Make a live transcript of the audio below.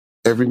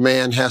Every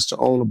man has to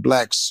own a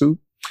black suit.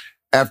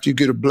 After you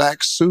get a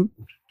black suit,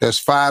 there's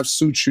 5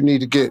 suits you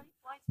need to get.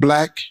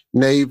 Black,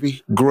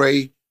 navy,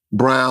 gray,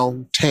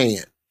 brown,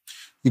 tan.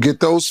 You get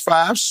those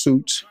 5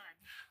 suits.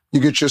 You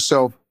get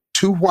yourself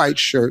 2 white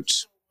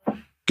shirts.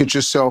 Get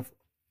yourself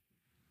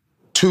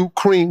 2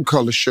 cream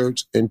color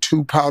shirts and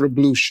 2 powder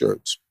blue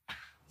shirts.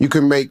 You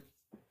can make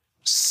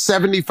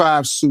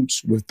 75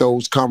 suits with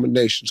those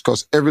combinations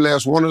because every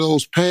last one of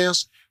those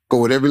pants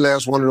go with every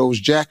last one of those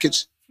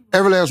jackets.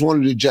 Every last one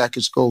of the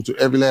jackets goes with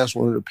every last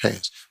one of the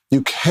pants.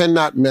 You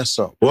cannot mess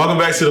up. Welcome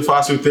back to the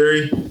Fossil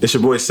Theory. It's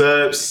your boy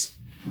Sebs.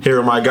 Here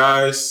are my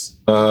guys.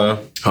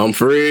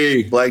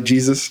 Humphrey. Black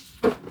Jesus.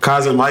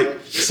 Kaz and Mike.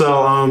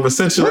 So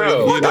essentially,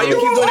 Bro, why you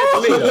keep doing that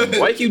to me? Though?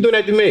 Why you keep doing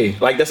that to me?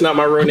 Like that's not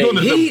my real name.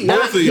 He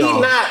not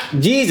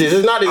Jesus.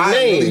 It's not his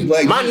name.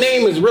 My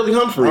name is really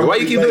Humphrey. Why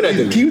you keep doing that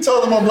to me? Can you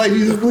tell them I'm Black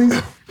Jesus,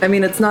 please? I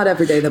mean, it's not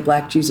every day that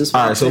Black Jesus.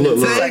 All right, so look.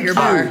 Thank you.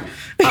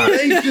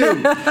 Thank you.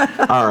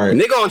 All right.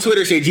 Nigga on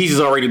Twitter said Jesus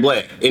already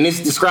black, and it's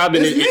described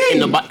in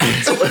the Bible.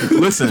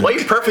 Listen. Why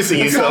you purposing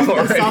yourself?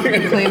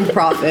 Self-proclaimed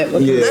prophet.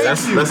 Yeah,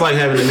 that's like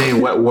having the name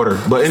Wet Water.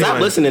 But anyway,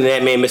 Stop listening to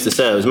that man, Mr.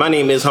 Sebs. My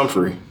name is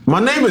Humphrey. My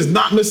name is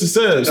not Mr.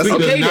 Sebs. Speaking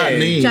okay, of not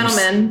names.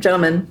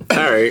 Gentlemen. All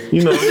right.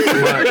 You know. You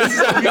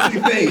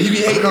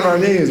be hating on our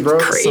names, bro.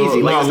 Crazy. So,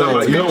 you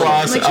know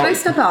why? Should I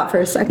step out for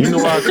a second? You know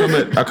why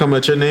I come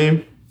at your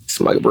name? It's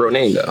my real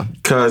name though.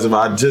 Cause if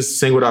I just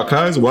singled out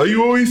Cuz, why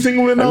you always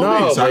singling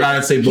out me? So I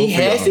gotta say both. He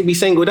has to be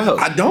singled out.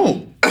 I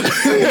don't.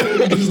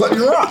 Just let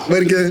me rock.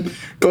 But again,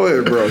 go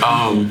ahead, bro.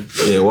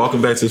 Yeah,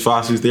 welcome back to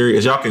Fossil Theory.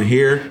 As y'all can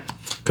hear,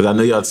 because I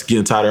know y'all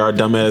getting tired of our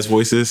dumbass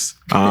voices.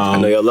 I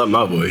know y'all love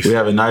my voice. We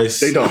have a nice.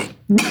 They don't.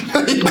 We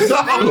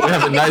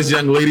have a nice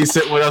young lady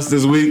sitting with us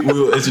this week. We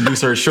will introduce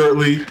her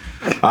shortly.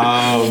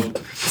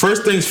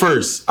 First things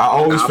first. I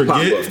always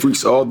forget.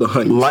 Freaks all the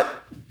honey. Like,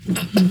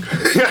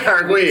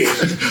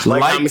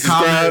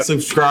 comment,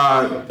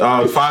 subscribe.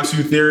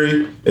 Fossil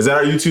Theory. Is that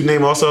our YouTube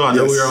name also? I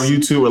know we're on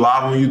YouTube. We're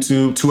live on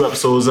YouTube. 2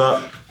 episodes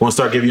up. We're going to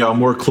start giving y'all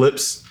more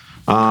clips.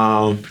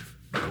 I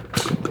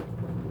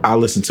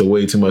listened to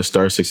way too much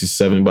Star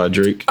 67 by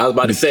Drake. I was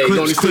about to say,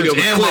 Clips,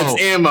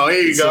 ammo.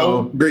 Here you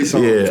go. Great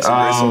song. Yeah. Great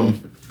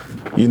song.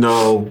 You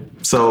know,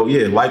 so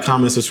yeah, like,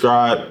 comment,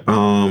 subscribe.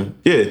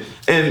 Yeah.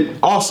 And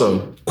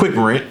also, quick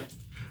rant.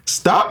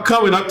 Stop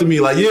coming up to me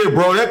like, yeah,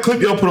 bro, that clip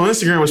y'all put on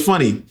Instagram was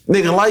funny.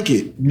 Nigga, like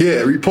it.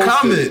 Yeah, repost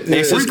comment it.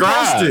 And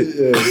subscribe.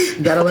 Repost it.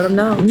 You gotta let them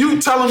know. You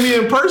telling me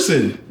in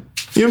person. You know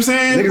what I'm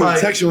saying? Niggas will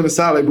text you on the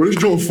side like, bro, this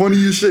doing funny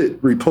as shit.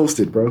 Repost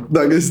it, bro.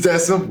 Like, it's that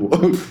simple.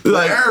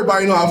 Like,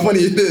 everybody know how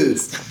funny it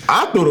is.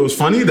 I thought it was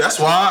funny. That's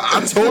why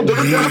I told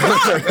them. You know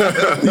what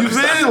I'm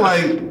saying?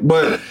 Like,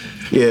 but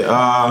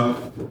yeah,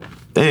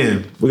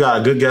 damn, we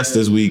got a good guest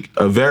this week.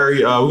 We're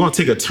gonna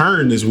take a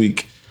turn this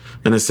week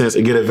in a sense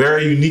and get a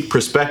very unique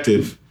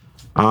perspective.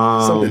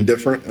 Something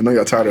different. I know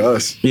y'all tired of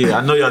us. Yeah,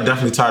 I know y'all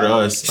definitely tired of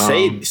us.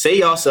 Say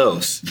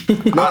yourselves.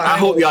 I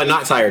hope y'all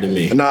not tired of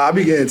me. Nah, I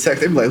be getting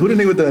text. They be like, who the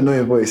nigga with the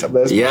annoying voice? I'm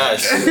like,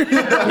 Yes.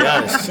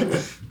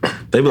 Yes.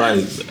 They be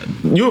like,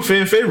 you a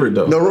fan favorite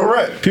though. No,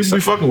 right. People be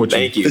fucking with you.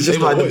 Thank you. It's They just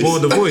be like the the bull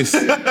with the voice.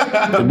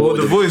 The bull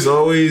with the voice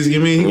always, you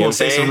mean, he gonna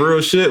say some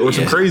real shit or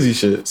some crazy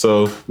shit.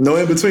 So no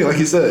in between, like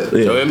he said.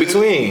 yeah. No in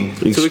between.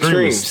 Two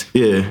extremes.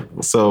 Yeah.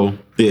 So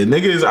yeah,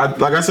 niggas,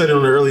 like I said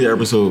on the earlier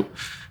episode,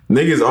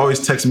 niggas always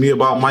text me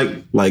about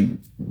Mike like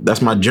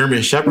that's my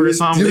German Shepherd or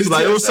something. They be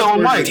like, it was so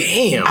Mike.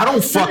 Damn. I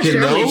don't fucking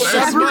know.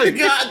 That's Mike.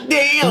 God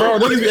damn. Bro,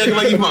 niggas be acting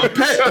like he's my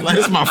pet. Like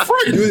it's my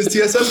friend. You his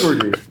TSS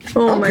worker.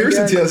 Oh I'm my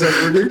Pearson God.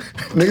 TSS worker.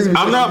 Niggas be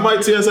I'm not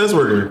Mike TSS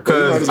worker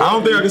because I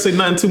don't think I can say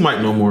nothing to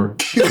Mike no more.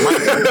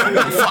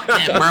 Fuck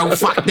that, bro.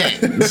 Fuck that.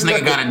 This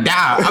nigga gotta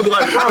die. I be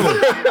like,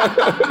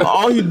 bro,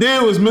 all you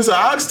did was miss an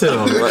oxtail.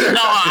 Like,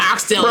 No,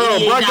 oxtail.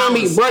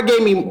 $88. Bro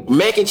gave me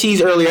mac and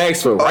cheese earlier. I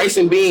asked for rice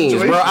and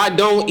beans, bro. I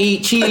don't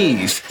eat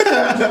cheese. you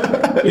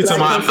talking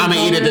about, I'm gonna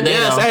eat it today.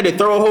 Yes, I had to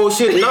throw a whole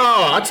shit. No,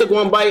 I took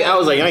one bite. I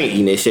was like, I ain't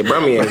eating this shit, bro.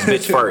 I'm eating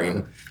this bitch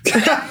farting.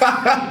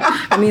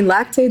 I mean,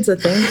 lactate's a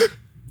thing.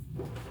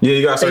 Yeah,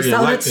 you gotta start They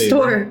getting sell it at lactate.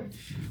 store.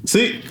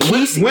 See,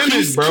 Keith,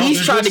 bro.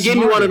 Keith tried to give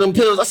me one of them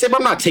pills. I said, bro,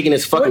 I'm not taking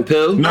this fucking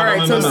pill. No, All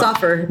right, so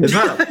suffer. It's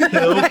not a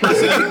pill per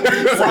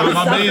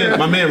se.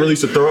 My man really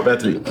used to throw up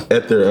after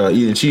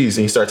eating cheese,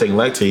 and he started taking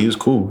lactate. He was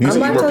cool. He used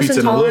to eat more lactose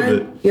pizza in a little bit.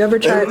 intolerant. You ever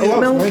tried oat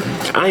milk?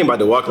 I ain't about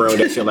to walk around with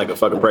that shit like a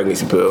fucking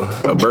pregnancy pill,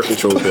 a birth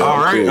control pill. All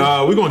right,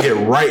 Cool. we're gonna get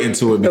right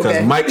into it because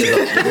Okay. Mike is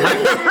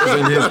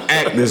in his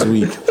act this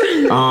week.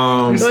 You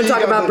want to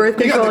talk about birth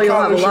control? You'll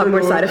have a lot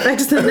more side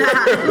effects than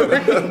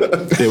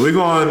that.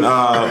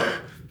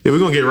 Yeah, we're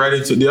gonna get right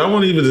into it. Do y'all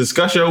want to even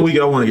discuss your week?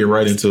 I want to get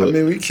right into I it.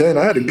 mean, we can.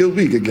 I had a good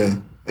week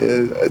again.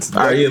 It's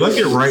All right, yeah, let's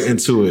get right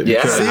into it.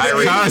 Yeah,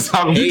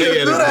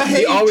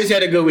 he always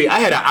had a good week. I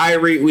had an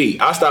irate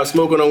week. I stopped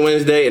smoking on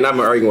Wednesday, and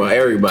I'm arguing with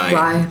everybody.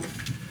 Why?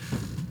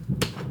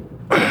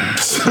 No,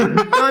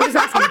 I'm just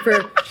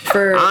asking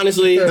for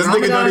Honestly, for this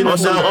nigga not even on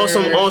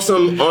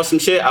some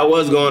shit.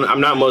 I'm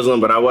not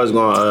Muslim, but I was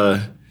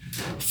going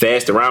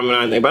fast around and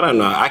everything. But I don't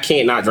know. I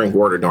can't not drink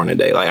water during the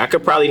day. Like I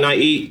could probably not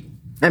eat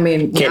I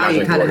mean, now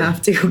you kind of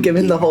have to,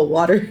 given the whole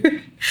water.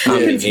 No.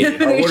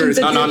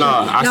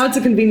 Now it's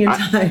a convenient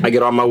time. I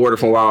get all my water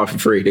from Wawa for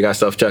free. They got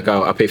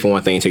self-checkout. I pay for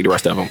one thing, take the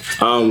rest of them.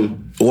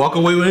 Walk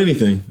away with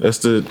anything. That's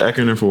the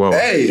acronym for Wawa.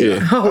 Hey,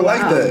 I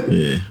like that.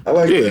 Yeah. I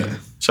like that.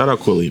 Shout out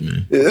Quilly,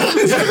 man.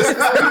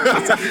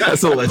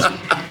 That's a legend.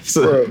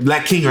 So,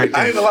 Black King right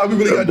there. I ain't a lot of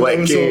people that got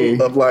to do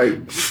episode of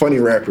like funny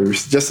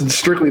rappers. Just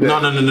strictly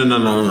that.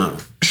 No.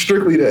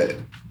 Strictly that.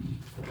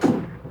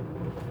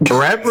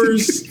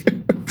 Rappers,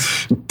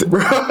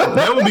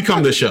 that would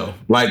become the show.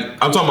 Like,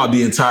 I'm talking about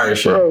the entire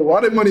show. Bro, why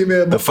did Money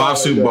Man... The 5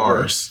 suit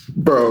bars.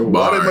 Bro,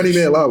 why did Money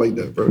Man lie like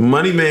that, bro?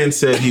 Money Man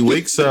said he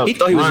wakes up, he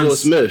thought he was Will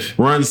Smith.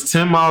 Runs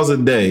 10 miles a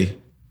day,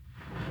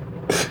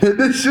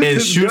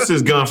 and shoots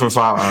his gun for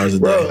 5 hours a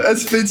day. Bro,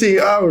 that's 15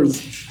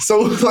 hours. So,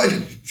 like,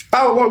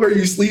 how long are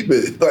you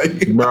sleeping?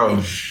 Like, bro,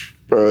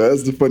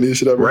 that's the funniest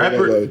shit I've ever heard in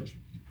my life.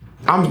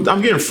 I'm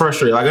getting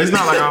frustrated. Like, it's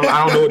not like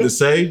I don't know what to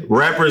say.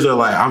 Rappers are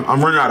like,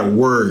 I'm running out of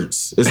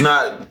words. It's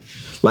not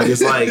like,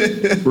 it's like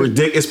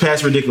it's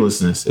past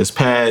ridiculousness. It's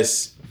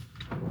past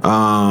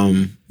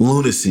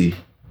lunacy.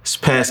 It's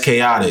past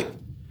chaotic.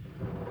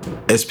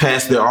 It's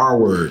past the R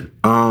word.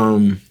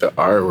 The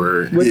R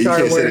word. Which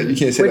R word? You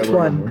can't say Which that word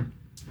one? anymore.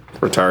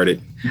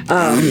 Retarded.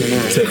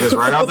 Take us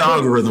right out the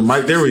algorithm,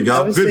 Mike. There we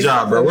go. Good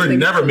job, bro. We're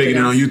never making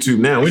it on YouTube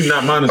now. We're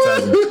not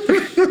monetizing.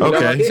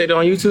 Okay. You say that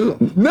on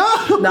YouTube? No.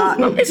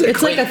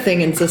 It's like a thing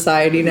in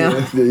society now.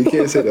 Yeah, you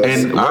can't say that.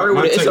 And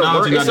my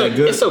technology not that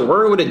good. It's a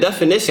word with a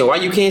definition. Why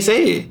you can't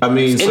say it? I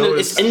mean,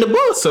 it's in the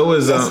book. So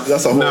is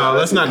that's a whole no.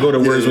 Let's not go to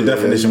words with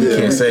definition. We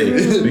can't say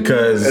it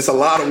because it's a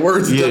lot of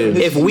words. Yeah.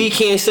 If we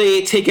can't say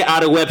it, take it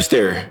out of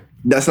Webster.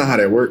 That's not how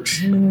that works.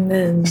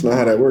 That's not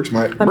how that works,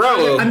 Mike.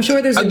 Bro, I'm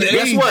sure there's a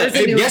guess what?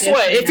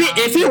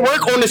 If it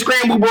work on the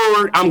scramble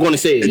board, I'm going to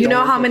say it. You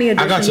know how many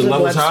editions of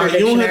Webster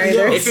Dictionary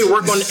there is? If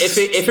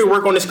it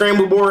work on the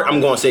scramble board, I'm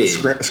going to say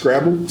it.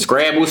 Scrabble,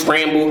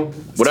 scramble,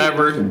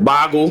 whatever,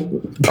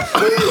 boggle.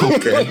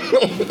 Okay.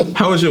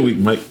 How was your week,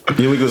 Mike?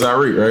 Your week was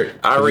Irate, right?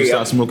 Irate.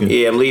 Stop smoking.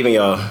 Yeah, I'm leaving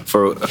y'all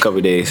for a couple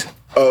of days.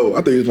 Oh,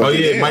 I thought you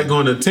was Mike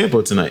going to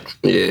Tampa tonight.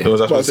 Yeah. Was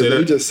I supposed to say that?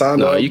 You just signed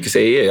No, up. you can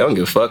say yeah. I don't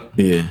give a fuck.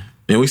 Yeah.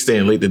 And we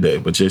staying late today,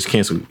 but just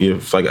canceled. Your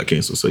flight got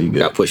canceled, so you good.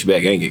 Got pushed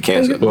back. I ain't get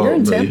canceled. You're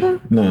in Tampa?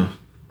 No.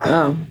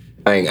 Oh.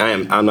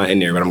 I'm not in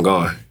there, but I'm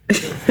gone.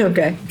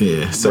 Okay.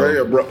 Yeah. So Very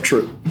abrupt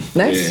trip.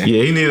 Nice.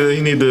 yeah, he need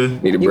Need a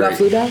break. You got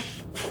flued out?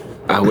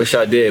 I wish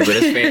I did, but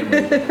it's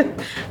family.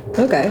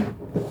 Okay.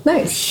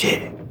 Nice.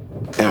 Shit.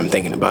 Now I'm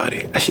thinking about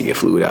it. I should get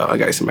flued out. I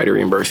got somebody to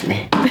reimburse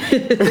me.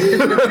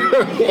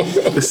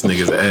 This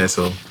nigga's an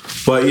asshole.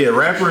 But yeah,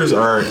 rappers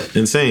are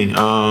insane.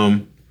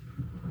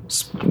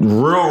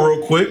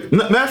 Real quick.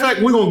 Matter of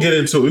fact, we're gonna get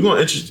into it.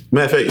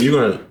 Matter of fact, you're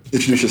gonna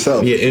introduce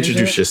yourself. Yeah,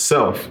 introduce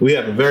yourself. We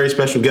have a very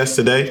special guest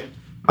today.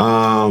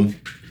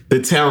 The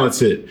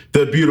talented,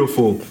 the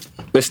beautiful.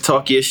 Let's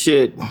talk your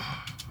shit.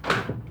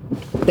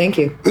 Thank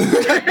you.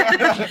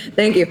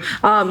 Thank you.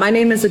 My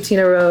name is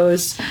Atina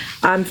Rose.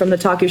 I'm from the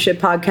Talk Your Shit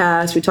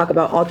podcast. We talk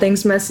about all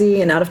things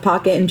messy and out of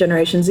pocket in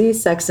Generation Z,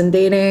 sex and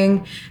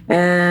dating.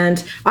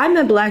 And I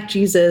met Black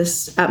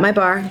Jesus at my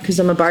bar because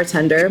I'm a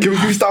bartender. Can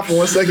we stop for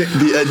 1 second?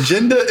 The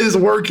agenda is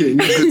working.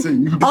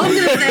 All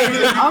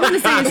I'm gonna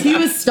say is he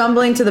was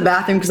stumbling to the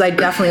bathroom because I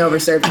definitely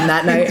overserved him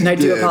that night, and I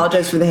do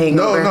apologize for the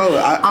hangover. No,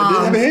 I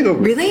didn't have a hangover.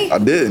 Really? I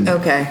did.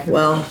 Okay.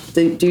 Well,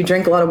 do you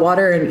drink a lot of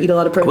water and eat a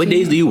lot of protein? What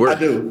days do you work? I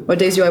do. What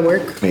days do I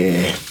work?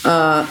 Yeah.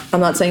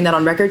 I'm not saying that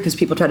on record because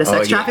people try to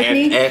sex traffic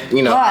me.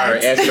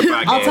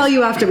 I'll tell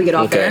you after we get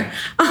off there.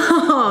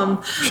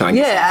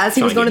 As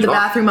he was going to the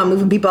bathroom, I'm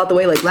moving people out the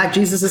way like Black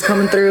Jesus is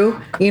coming through,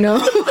 you know?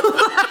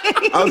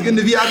 I was getting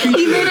the VIP.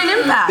 He made an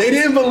impact. They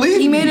didn't believe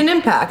me. He made an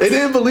impact. They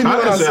didn't believe me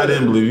when I said I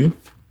didn't believe you.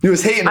 You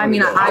was hating on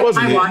me.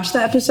 I watched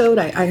the episode.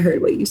 I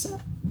heard what you said.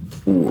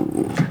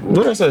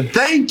 What did I say?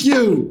 Thank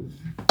you.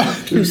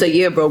 You said,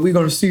 yeah, bro, we're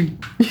going to see.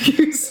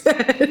 You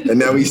said. And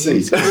now we see.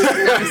 It's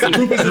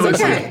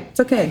okay. It's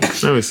okay.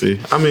 Let me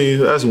see. I mean,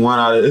 that's one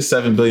out of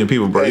 7 billion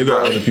people, bro. You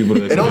got other people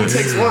that. It only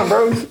takes one,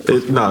 bro. It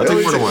takes more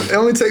than one. It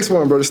only takes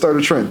one, bro, to start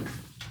a trend.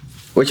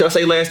 What y'all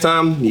say last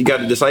time? You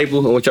got a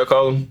disciple, and what y'all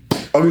call him?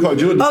 Oh, we called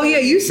you a disciple. Oh, yeah,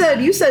 you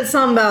said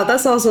something about,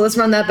 that's also, let's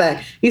run that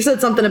back. You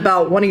said something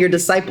about one of your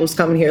disciples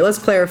coming here. Let's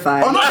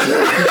clarify. Oh, no.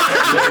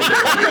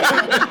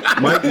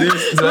 Mike,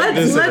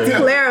 let's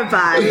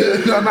clarify.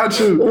 No, not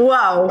true.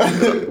 Wow.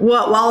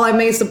 While I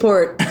may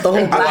support the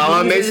whole Black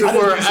community,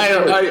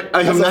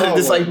 I am not a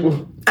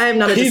disciple. I am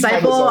not a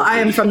disciple. I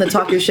am from the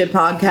Talk Your Shit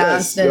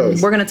podcast,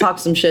 and we're going to talk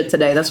some shit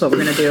today. That's what we're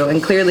going to do.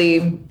 And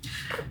clearly,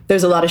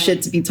 there's a lot of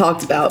shit to be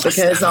talked about because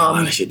there's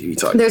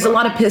a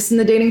lot of piss in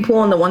the dating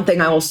pool. And the one thing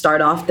I will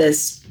start off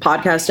this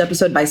podcast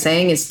episode by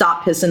saying is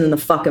stop pissing in the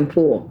fucking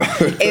pool.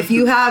 If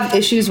you have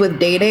issues with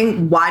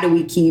dating, why do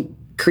we keep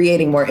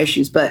creating more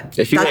issues? But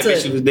if you have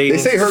issues with dating, they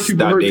say hurt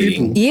people hurt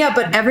people. Yeah,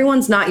 but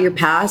everyone's not your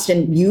past,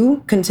 and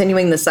you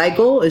continuing the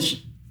cycle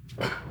is.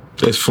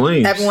 It's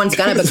flames. Everyone's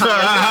gonna become.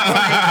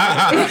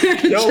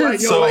 You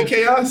don't like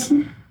chaos?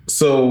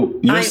 So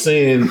you're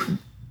saying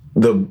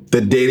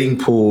the dating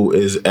pool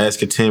is as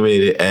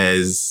contaminated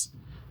as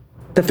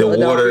The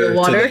Philadelphia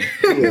water.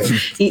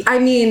 I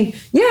mean,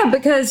 yeah,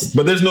 because...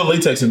 But there's no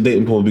latex in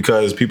dating pool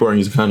because people aren't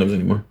using condoms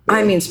anymore.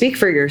 I mean, speak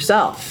for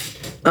yourself.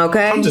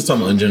 Okay? I'm just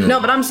talking about in general.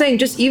 No, but I'm saying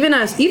just even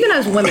as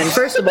women,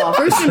 first of all,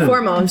 first and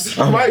foremost,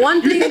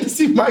 one thing that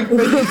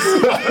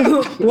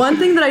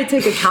I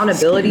take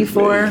accountability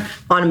for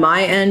on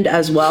my end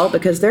as well,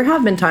 because there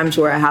have been times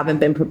where I haven't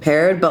been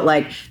prepared, but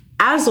like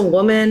as a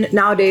woman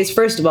nowadays,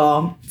 first of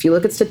all, if you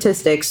look at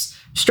statistics,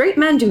 straight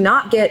men do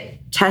not get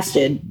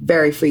tested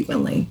very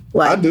frequently.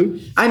 Like, I do.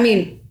 I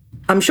mean,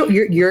 I'm sure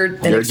you're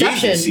an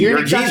exception. You're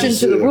an exception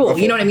to the rule.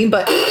 You know what I mean?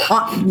 But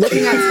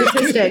looking at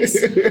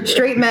statistics,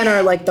 straight men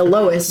are like the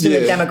lowest in the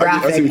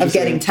demographic of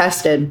getting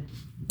tested.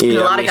 Yeah, and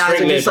a lot of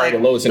guys are just like,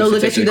 they'll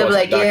look at you, they'll be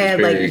like, yeah,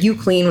 like you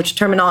clean, which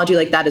terminology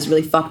like that is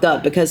really fucked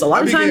up because a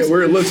lot of times.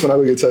 Weird looks when I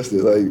would get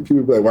tested. Like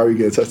people be like, why are you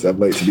getting tested? I'm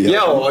late to be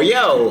honest.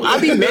 Yo, I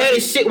be mad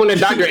as shit when the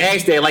doctor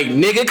asks that, like,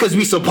 nigga, because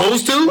we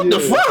supposed to? What the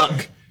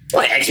fuck?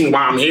 Like, ask me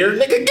why I'm here.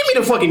 Nigga, give me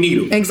the fucking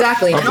needle.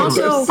 Exactly. And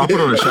also... I'll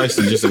put on a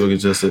shiesty just to go get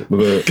tested.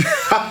 No.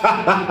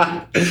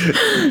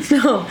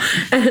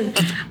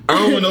 And I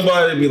don't want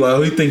nobody to be like,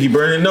 oh, he think he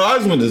burning. No, I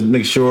just want to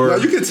make sure. No,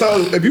 you can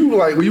tell, if you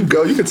like, when you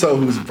go, you can tell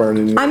who's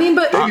burning. I mean,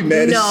 but... no,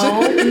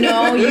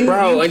 you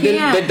Bro, and can't.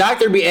 then the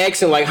doctor be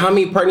asking, like, how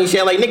many partners you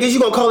have? Like, niggas, you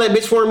gonna call that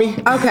bitch for me?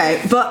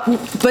 Okay, but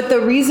the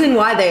reason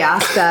why they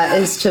ask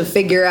that is to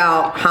figure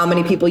out how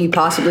many people you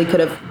possibly could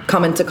have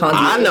come into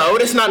contact with. I know,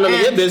 that's not none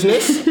of your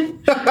business.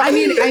 I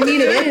mean,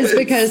 it is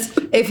because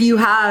if you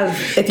have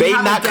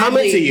not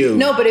coming to you.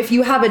 No, but if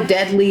you have a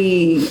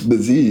deadly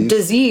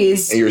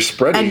disease and you're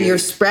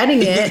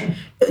spreading it,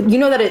 you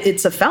know that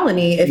it's a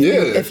felony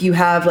if you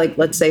have, like,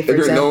 let's say for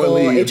example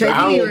HIV or AIDS.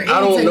 I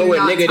don't know a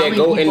nigga that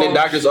go in the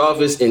doctor's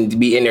office and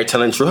be in there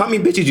telling the truth. How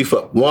many bitches you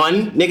fuck?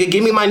 One, nigga,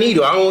 give me my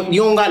needle.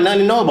 You don't got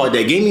nothing to know about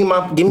that. Give me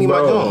my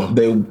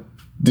gun.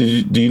 Do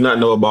you not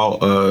know about,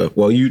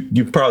 well,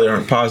 you probably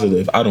aren't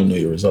positive. I don't know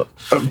your result.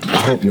 I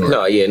hope you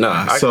are.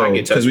 So,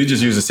 because we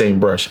just use the same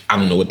brush. I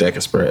don't know what that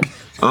can spread.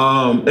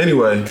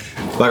 Anyway,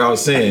 like I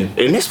was saying.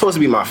 And they're supposed to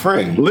be my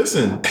friend.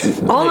 Listen.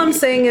 All I'm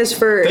saying is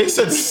they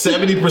said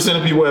 70%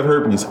 of people have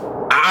herpes.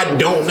 I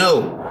don't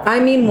know.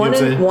 I mean,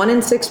 one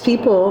in 6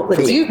 people.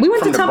 We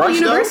went to Temple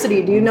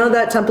University. Do you know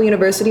that Temple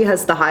University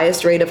has the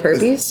highest rate of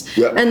herpes?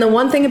 Yeah. And the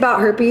one thing about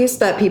herpes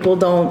that people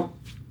don't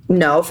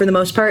know, for the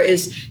most part,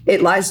 is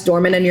it lies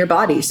dormant in your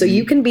body. So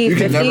you can be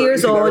 50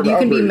 years old, you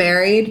can be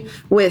married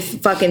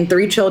with fucking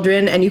 3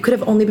 children, and you could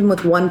have only been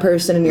with one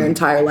person in your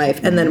entire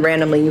life, and then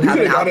randomly you have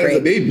an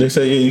outbreak. They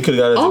say, yeah, you could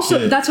have got it.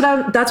 Also, that's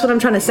what I'm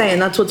trying to say,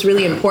 and that's what's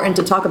really important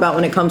to talk about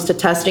when it comes to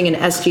testing and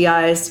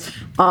STIs.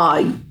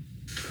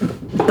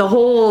 The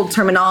whole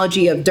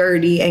terminology of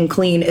dirty and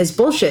clean is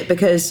bullshit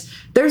because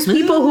there's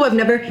people who have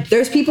never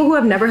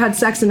had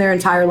sex in their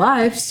entire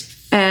lives.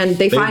 And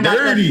they find out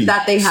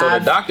that they have. So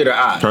the doctor,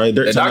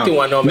 the doctor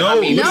want to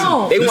know.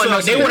 They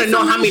want to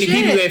know how many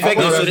people you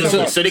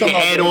infected, so they can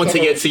add on to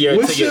your.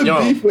 What's your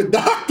beef with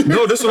doctor?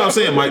 No, this is what I'm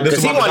saying, Mike.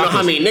 Because he want to know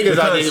how many niggas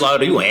out there.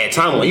 Like, you want to add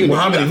time on? You know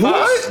how many?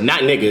 What? Not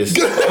niggas.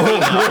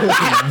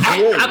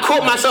 I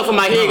caught myself in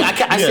my head.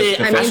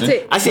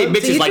 I said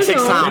bitches like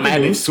 6 times. I had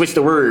to switch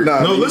the word.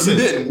 No, listen.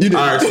 You didn't.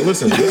 All right, so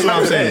listen. This is what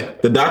I'm saying.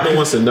 The doctor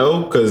wants to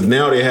know because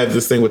now they have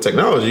this thing with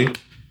technology,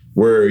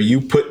 where you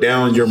put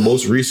down your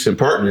most recent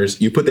partners,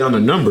 you put down a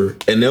number,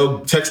 and they'll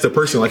text the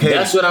person like, hey.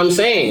 That's what I'm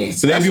saying.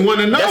 So then you want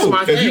to know.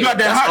 If you got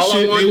that hot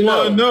shit, they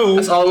want to know.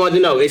 That's all I want to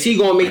know. Is he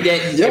going to make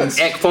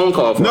that phone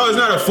call for No, it's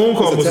not a phone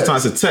call most of the time.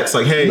 It's a text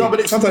like, hey. No, but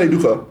sometimes they do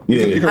call.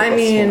 Yeah. I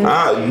mean.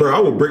 Bro, I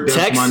would break down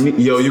text, my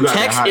you got text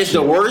that hot is shit.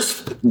 the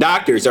worst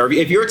doctors. Or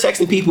if you're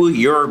texting people,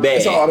 you're bad.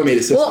 It's an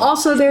automated system. Well,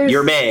 also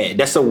you're bad.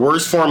 That's the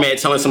worst format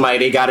telling somebody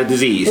they got a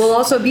disease. Well,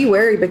 also be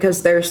wary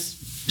because there's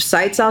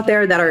sites out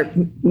there that are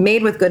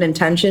made with good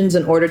intentions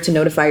in order to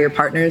notify your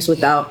partners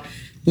without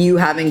you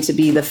having to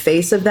be the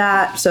face of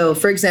that. So,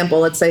 for example,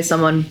 let's say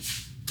someone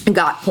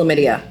got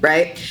chlamydia,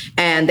 right?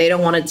 And they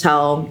don't want to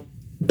tell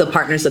the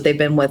partners that they've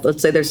been with. Let's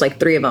say there's like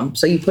 3 of them.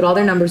 So you put all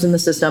their numbers in the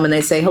system and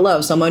they say,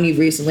 hello, someone you've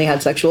recently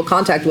had sexual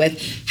contact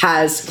with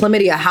has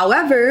chlamydia.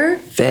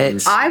 However,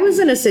 I was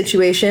in a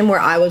situation where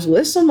I was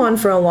with someone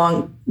for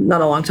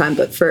not a long time,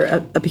 but for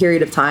a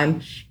period of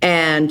time.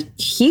 And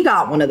he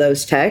got one of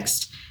those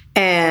texts.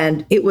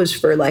 And it was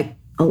for like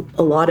a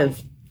lot of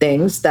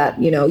things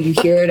that, you know, you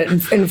hear it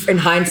in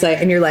hindsight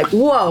and you're like,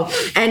 whoa.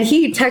 And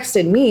he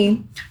texted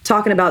me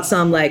talking about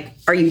some like,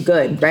 are you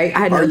good? Right? I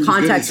had no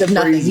context of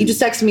nothing. He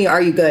just texted me,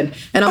 are you good?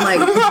 And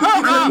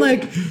I'm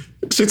like,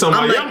 she's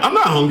talking about, I'm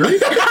not hungry.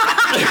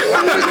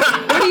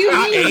 What do you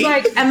mean? He's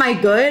like, am I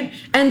good?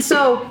 And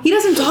so he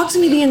doesn't talk to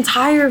me the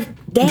entire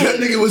day. That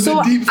nigga was so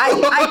in deep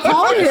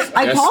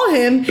I call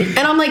him and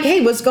I'm like,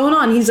 hey, what's going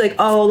on? He's like,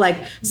 oh, like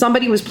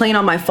somebody was playing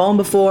on my phone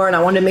before and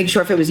I wanted to make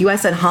sure if it was you. I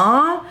said,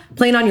 huh?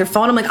 playing on your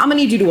phone. I'm like, I'm gonna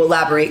need you to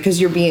elaborate because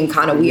you're being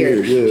kind of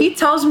weird. Yeah. He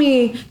tells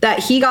me that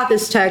he got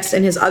this text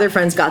and his other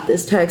friends got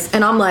this text,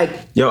 and I'm like,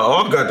 yo,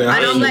 all got that.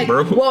 And I'm like,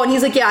 bro. Whoa, and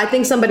he's like, yeah, I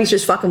think somebody's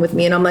just fucking with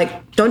me, and I'm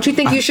like, don't you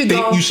think you should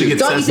go? You should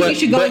don't you think you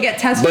should go and get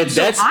tested?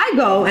 So I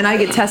go and I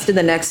get tested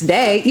the next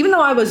day, even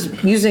though I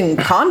was using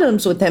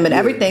condoms with him and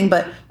everything.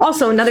 But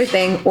also another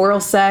thing, oral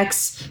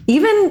sex,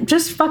 even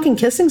just fucking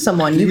kissing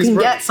someone, you can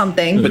get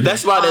something. But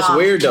that's why that's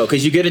weird though,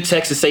 because you get a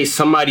text to say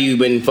somebody you've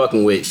been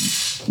fucking with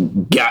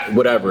got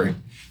whatever.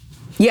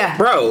 Yeah,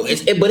 bro.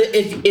 But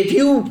if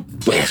you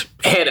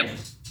had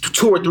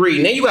 2 or 3,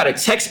 and then you gotta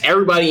text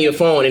everybody in your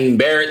phone and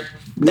embarrass.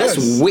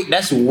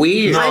 That's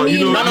weird. No, I mean,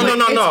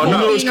 no. You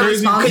know what's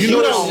crazy? Because you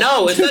don't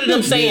know. Instead of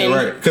them saying,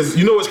 right? Because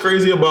you know what's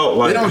crazy about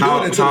like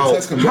how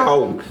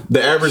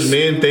the average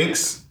man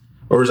thinks,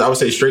 or I would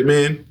say straight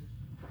man.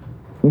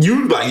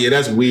 You like, yeah,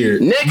 that's weird.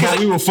 Nick, but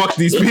we will fuck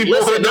these people.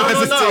 Listen,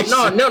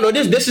 no.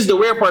 This is the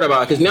weird part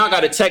about it, because now I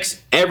got to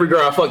text every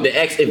girl I fucked the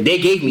ex if they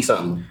gave me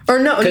something. Or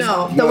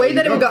the way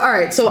that it would go. All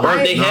right, so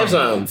they have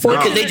something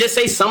because they just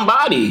say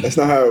somebody. That's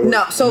not how it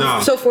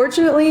works. So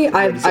fortunately,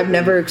 I've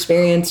never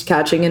experienced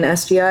catching an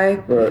STI.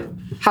 Right.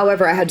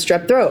 However, I had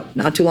strep throat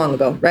not too long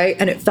ago, right?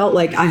 And it felt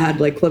like I had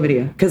like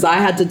chlamydia because I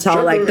had to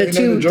tell like the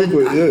two.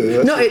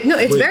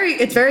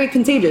 It's very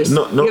contagious.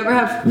 No, you ever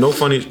have? No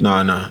funny.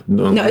 No,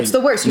 it's the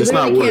worst. You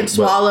literally can't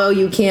swallow.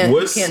 You can't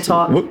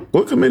talk.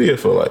 What chlamydia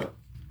feel like?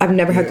 I've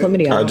never had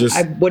chlamydia.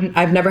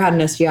 I've never had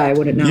an STI. I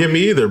wouldn't know. Yeah,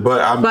 me either. But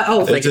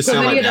it just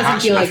sounds like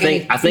doesn't feel like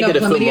anything. I think it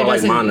feels more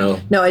like mono.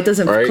 No, it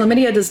doesn't. Right?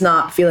 Chlamydia does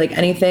not feel like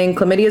anything.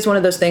 Chlamydia is one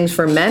of those things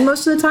for men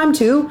most of the time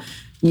too.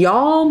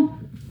 Y'all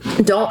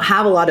don't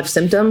have a lot of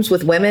symptoms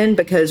with women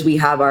because we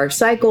have our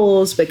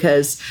cycles,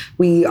 because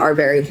we are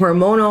very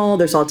hormonal.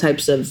 There's all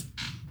types of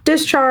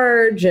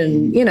discharge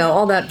and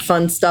all that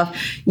fun stuff.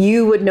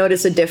 You would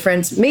notice a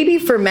difference. Maybe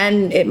for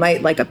men it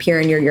might like appear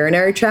in your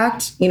urinary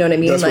tract, you know what I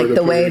mean? That's like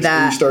the way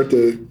that you start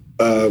to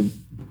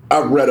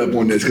I've read up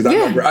on this because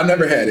I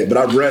never had it, but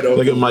I've read up.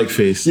 Look at Mike's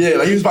face. Yeah,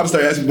 like he was about to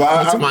start asking.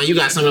 But you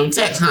got some of them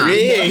texts, huh?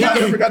 Yeah,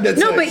 I forgot that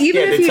text. No, but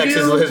even if you text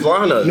do, his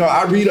lineup. No,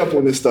 I read up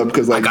on this stuff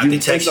because like I got the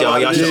text, y'all.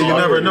 Y'all should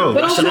never know.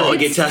 Y'all should all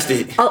get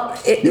tested.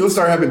 You'll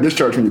start having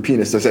discharge from your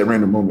penis just at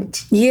random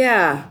moments.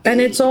 Yeah,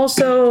 and it's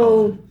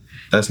also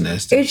that's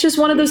nasty. It's just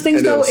one of those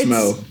things, though.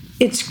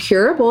 It's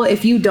curable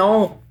if you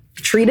don't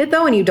treat it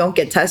though, and you don't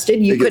get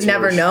tested. You could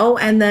never know.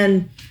 And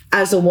then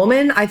as a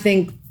woman, I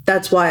think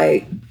that's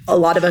why a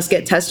lot of us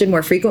get tested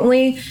more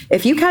frequently.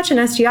 If you catch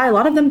an STI, a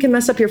lot of them can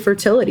mess up your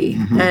fertility,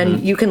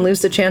 and you can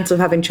lose the chance of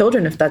having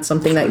children if that's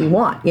something that you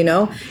want,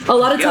 A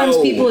lot of times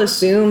people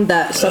assume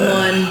that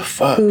someone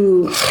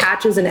who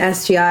catches an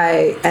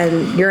STI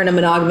and you're in a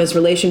monogamous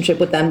relationship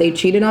with them, they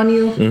cheated on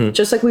you.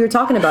 Just like we were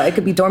talking about, it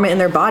could be dormant in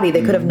their body.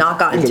 They could have not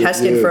gotten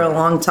tested for a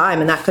long time,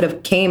 and that could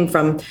have came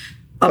from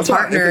a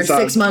partner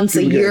 6 months,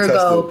 a year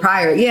ago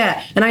prior.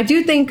 Yeah, and I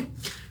do think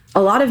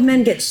a lot of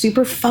men get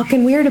super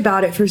fucking weird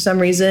about it for some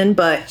reason,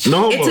 but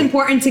it's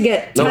important to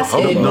get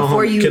tested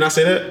before you. Can I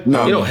say that?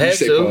 No, you don't have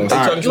to. I'm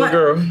talking to a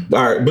girl.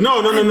 All right, but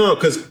no,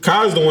 because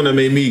Kai's the one that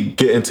made me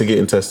get into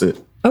getting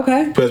tested.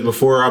 Okay. Because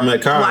before I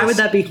met Kai, why would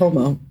that be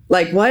homo?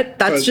 Like what?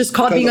 That's just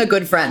called being a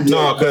good friend.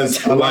 No,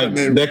 because like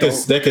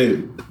that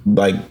could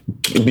like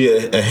be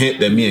a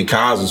hint that me and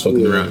Kaz was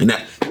fucking around, and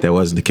that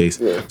wasn't the case.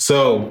 Yeah.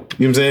 So you know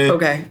what I'm saying?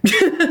 Okay.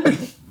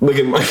 Look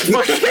at my.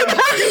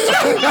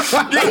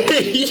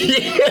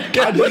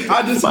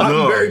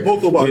 I'm very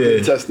vocal about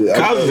getting tested.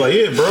 Kaz was like,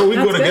 "Yeah, bro, we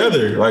go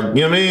together." Like,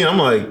 you know what I mean? I'm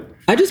like,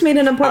 I just made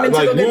an appointment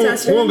to go get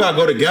tested. We don't gotta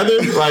go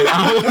together. Like,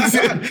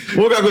 we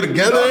don't gotta go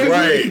together.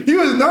 Right? He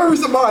was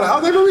nervous about it. I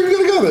was like, "We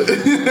can go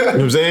together." You know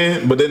what I'm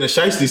saying? But then the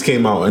shiesties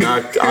came out, and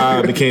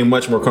I became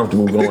much more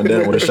comfortable going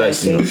down with a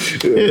shiesty.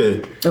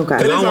 Yeah. Okay.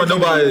 Because I don't want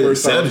nobody.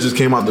 Sebs just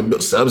came out. The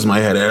Sebs might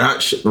have that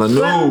hot shit. Like,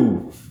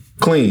 no,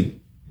 clean.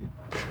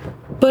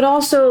 But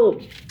also,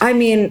 I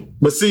mean.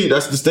 But see,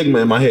 that's the stigma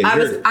in my head.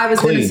 I was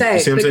going to say, you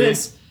see what I'm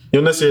saying? You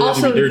don't necessarily have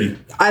to be dirty.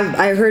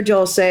 I heard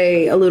y'all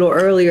say a little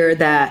earlier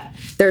that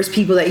there's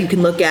people that you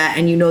can look at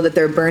and you know that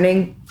they're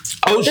burning.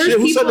 Oh shit!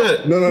 Who said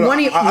that? No. One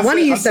of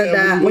you said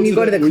that when you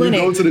go to the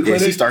clinic. Yeah,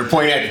 she started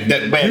pointing at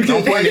that man.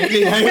 Don't point at me.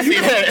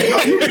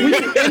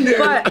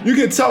 You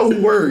can tell who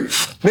worried.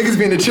 Niggas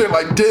be in the chair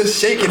like this,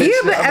 shaking. Yeah,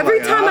 but every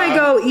time I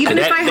go, even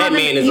if I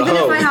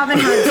haven't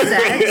had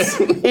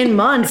sex in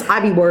months, I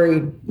be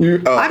worried.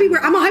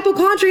 I'm a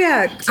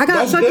hypochondriac. I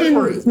got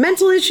fucking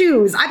mental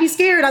issues. I be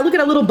scared. I look at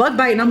a little bug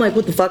bite and I'm like,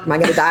 what the fuck am I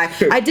gonna die?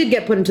 I did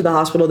get put into the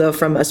hospital though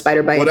from a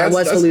spider bite. I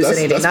was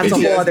hallucinating. That's a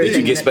whole other thing. Did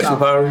you get special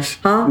powers?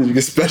 Huh? Did you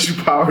get special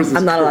powers?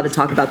 I'm not allowed to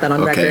talk about that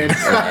on record.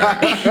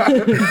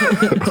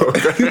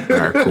 All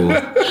right, cool.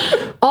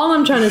 All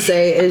I'm trying to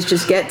say is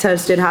just get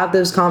tested, have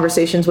those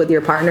conversations with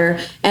your partner.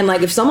 And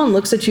like, if someone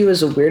looks at you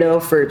as a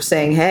weirdo for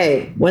saying,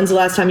 hey, when's the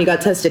last time you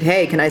got tested?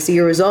 Hey, can I see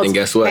your results? And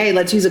guess what? Hey,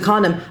 let's use a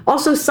condom.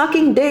 Also,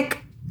 sucking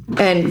dick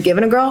and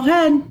giving a girl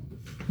head.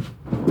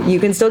 You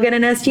can still get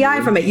an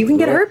STI from it. You can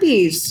get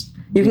herpes.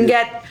 You can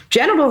get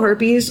genital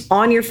herpes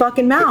on your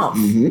fucking mouth.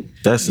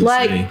 That's insane.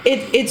 Like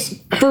it's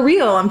for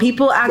real, and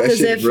people act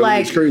as if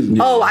really like,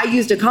 oh, I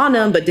used a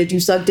condom, but did you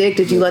suck dick?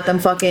 Did you let them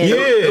fucking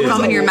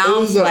come in your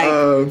mouth?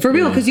 For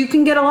real, because you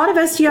can get a lot of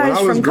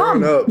STIs from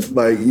cum. Up,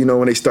 like, you know,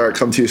 when they start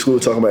coming to your school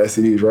talking about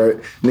STDs, right?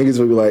 Niggas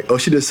will be like, oh,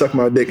 she just sucked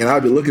my dick, and I'll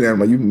be looking at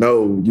them like, you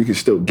know, you can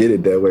still get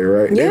it that way,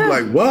 right? Yeah. They'd be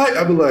like, what?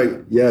 I'll be like,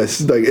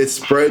 yes, like it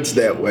spreads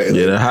that way.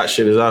 Yeah, the hot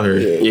shit is out here.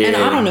 Yeah. And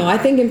I don't know. I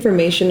think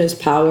information is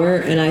power,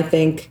 and I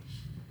think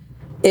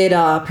it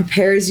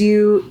prepares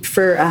you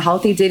for a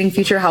healthy dating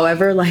future.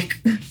 However, like,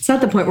 it's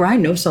not the point where I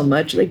know so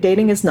much. Like,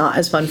 dating is not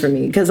as fun for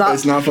me because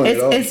it's not fun at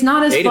all. It's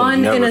not as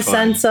fun in a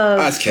sense of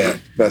That's cap.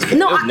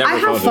 No, I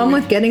have fun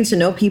with getting to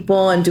know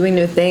people and doing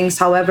new things.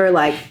 However,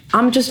 like,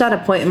 I'm just at a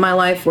point in my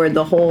life where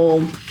the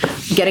whole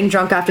getting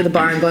drunk after the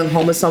bar and going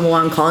home with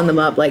someone, calling them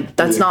up, like,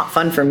 that's not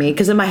fun for me.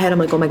 Because in my head, I'm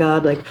like, oh my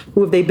God, like,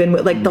 who have they been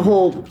with? Like, the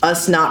whole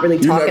us not really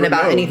talking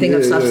about anything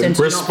of substance.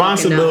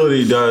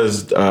 Responsibility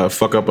does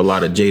fuck up a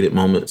lot of jaded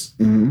moments.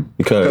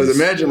 Because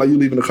imagine, like, you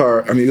leave in the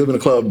car, you live in a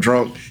club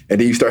drunk, and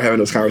then you start having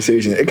those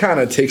conversations. It kind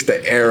of takes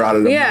the air out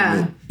of the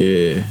moment.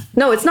 Yeah.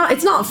 No, it's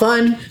not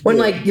fun when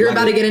like you're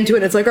about to get into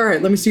it. It's like, all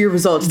right, let me see your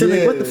results. They're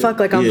like, what the fuck?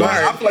 Like, I'm bored.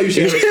 I feel like you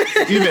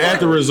should. Even at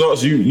the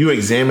results, you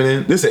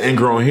examining this an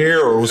ingrown hair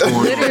or what's going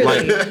on?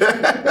 Like,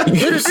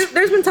 there's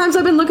been times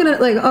I've been looking at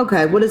it like,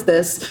 okay, what is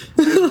this?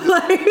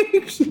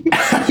 Like,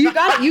 you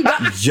got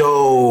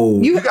yo,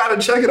 you gotta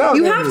check it out.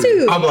 You have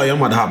to. I'm like, I'm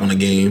about to hop on the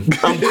game.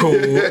 I'm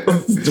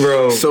cool,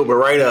 bro. Sober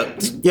right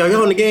up. Yo, you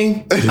on the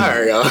game? All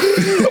right, y'all.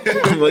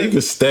 I'm like, you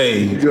can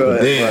stay.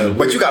 Damn.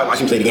 But you gotta watch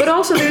him play the game. But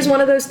also, there's one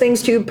of those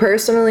things too.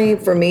 Personally,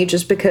 for me,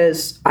 just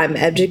because I'm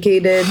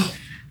educated,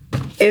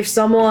 if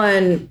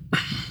someone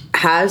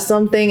has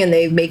something and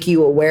they make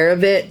you aware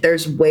of it,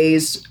 there's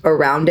ways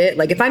around it.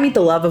 Like, if I meet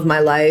the love of my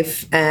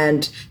life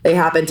and they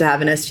happen to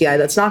have an STI,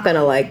 that's not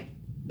gonna like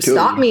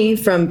stop me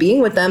from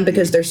being with them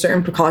because there's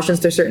certain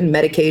precautions, there's certain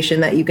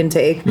medication that you can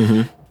take.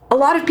 A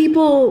lot of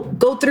people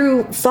go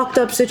through fucked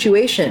up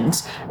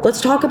situations.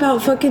 Let's talk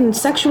about fucking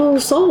sexual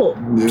assault.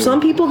 Some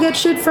people get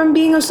shit from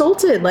being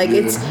assaulted. Like,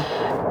 it's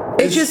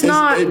just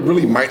not. It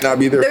really might not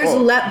be their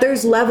fault.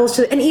 There's levels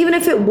to it. And even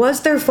if it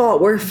was their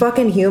fault, we're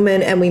fucking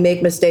human and we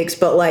make mistakes.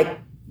 But like,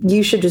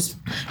 you should just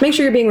make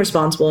sure you're being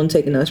responsible and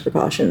taking those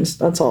precautions.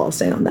 That's all I'll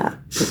say on that.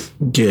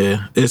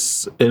 Yeah,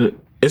 it's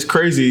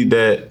crazy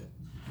that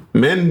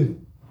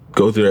men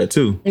go through that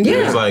too.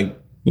 Yeah. It's like,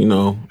 you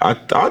know,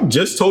 I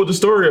just told the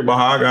story about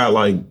how I got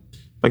like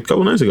a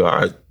couple nights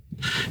ago.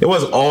 It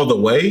wasn't all the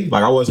way.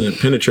 Like, I wasn't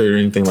penetrated or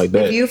anything like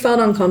that. If you felt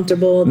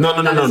uncomfortable. No.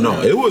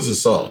 It was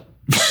assault.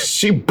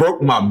 She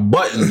broke my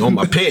button on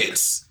my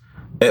pants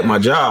at my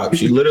job.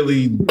 She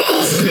literally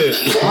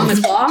On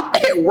the clock?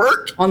 At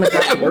work? On the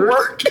clock? At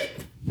work?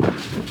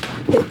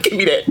 Give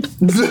me that.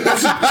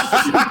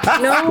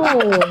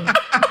 No.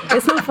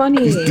 It's not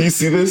funny. Do you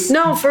see this?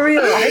 No, for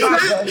real.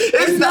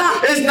 It's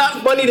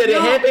not funny that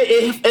it happened.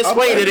 It's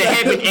funny that it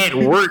happened at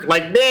work.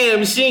 Like,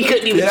 damn, she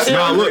couldn't even chill.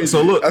 No,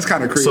 look. That's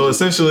kind of crazy. So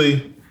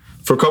essentially,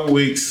 for a couple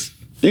weeks.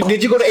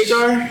 Did you go to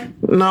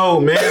HR? No,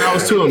 man, I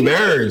was too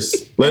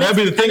embarrassed. Like, that'd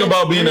be the thing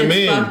about being a man.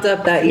 It's fucked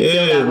up that you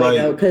feel that way,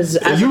 though. Because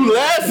you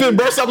laughing,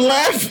 bro. Stop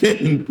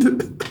laughing.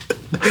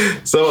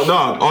 So,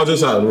 no, all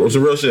just out. It was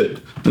real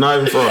shit. Not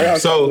even fraud.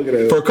 So,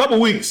 for a couple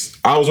weeks,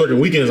 I was working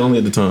weekends only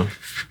at the time.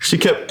 She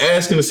kept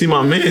asking to see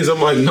my mans.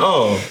 I'm like,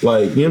 no.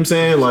 Like, you know what I'm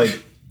saying?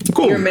 Like,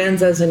 cool. Your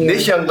man's as in your...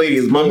 This young lady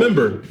is my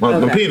member,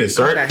 my penis,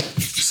 right? Okay.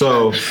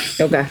 So...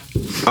 Okay.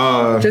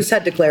 Just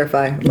had to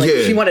clarify. Like,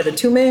 yeah. She wanted a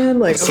 2-man?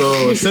 Like,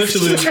 so,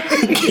 essentially,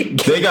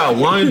 they got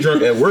wine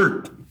drunk at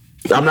work.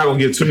 I'm not going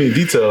to give too many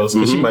details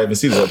because she might even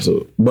see this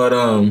episode. But,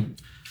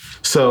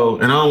 so,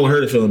 and I don't want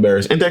her to feel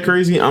embarrassed. Ain't that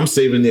crazy? I'm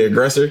saving the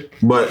aggressor.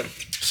 But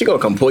she gonna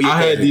come pull you.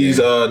 I had these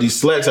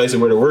slacks I used to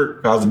wear to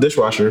work. I was a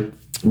dishwasher.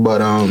 But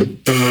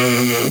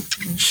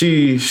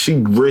she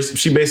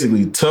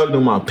basically tugged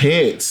on my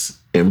pants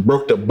and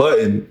broke the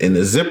button and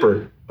the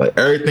zipper. Like,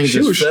 everything she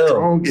just was fell.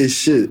 Strong as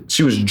shit.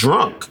 She was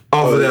drunk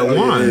off of that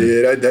wine.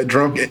 Yeah, that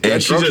drunk.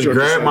 And she just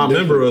grabbed my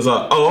member and was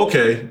like, oh,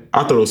 okay.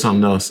 I thought it was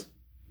something else.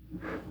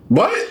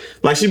 What?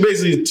 Like, she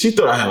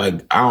thought I had,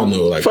 like, I don't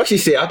know, like... Fuck, she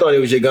said, I thought it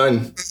was your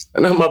gun.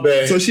 No, my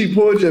bad. So she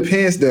pulled your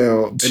pants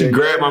down. She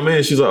grabbed my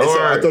man. She's like, all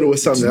right. I thought it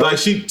was something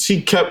else. Like,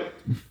 she kept...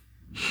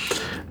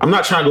 I'm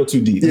not trying to go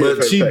too deep,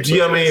 but you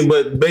know what I mean?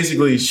 But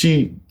basically,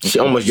 she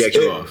almost jacked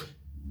you off.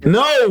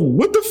 No,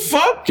 what the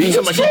fuck? You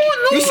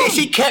see,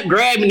 she kept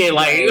grabbing it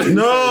like...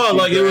 No,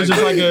 like, it was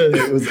just like a...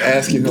 It was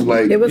asking him,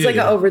 like... It was like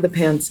an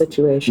over-the-pants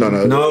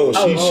situation. No,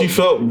 she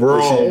felt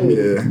wrong.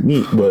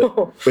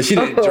 But she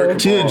didn't jerk.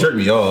 She didn't jerk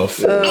me off.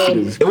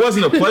 It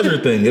wasn't a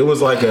pleasure thing. It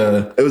was like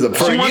a... It was a...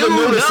 For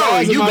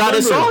you got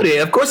assaulted.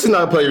 Of course it's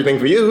not a pleasure thing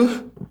for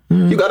you.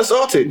 You got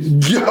assaulted.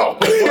 Yo. No,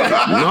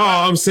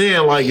 I'm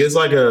saying, like, it's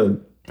like a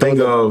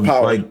thing of,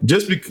 like,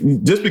 just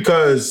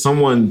because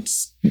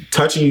someone's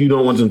touching you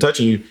don't want them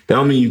touching you, that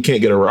don't mean you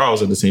can't get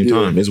aroused at the same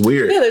time. It's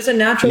weird. Yeah, there's a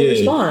natural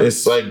response.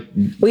 It's like,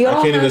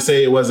 I can't even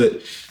say it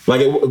wasn't.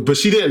 but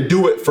she didn't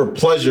do it for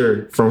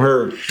pleasure from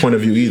her point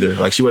of view either.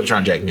 Like she wasn't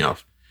trying to jack me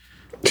off.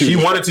 She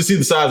wanted to see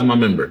the size of my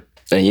member.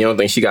 And you don't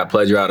think she got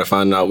pleasure out of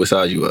finding out what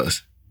size you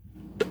was?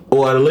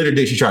 Well, at a later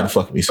date, she tried to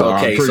fuck me, so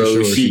I'm pretty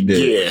sure she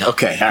did. Yeah,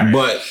 okay, all right.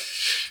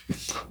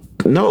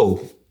 But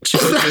no, she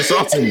sexually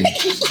assaulted me.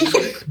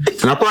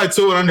 And I probably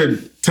told under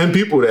 10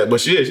 people that,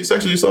 but she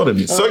sexually assaulted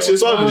me. Sexually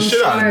assaulted the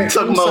shit out of me.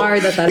 I'm sorry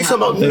that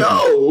happened.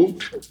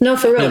 No,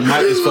 for real. And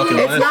Mike is fucking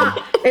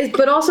laughing.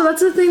 But also,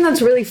 that's the thing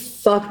that's really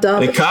fucked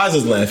up. And Kaz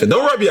is laughing.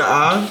 Don't rub your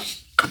eye.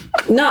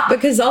 Not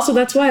because also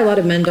that's why a lot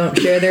of men don't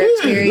share their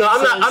experience. No,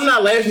 I'm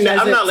not laughing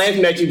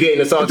at you getting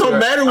assaulted. It don't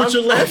matter what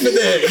you're laughing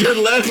at.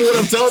 You're laughing when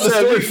I'm telling the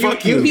story.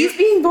 Fuck you. He's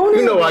being vulnerable.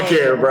 You know I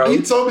care, bro.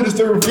 He told me the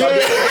story.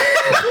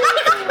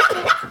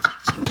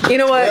 You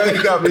know what?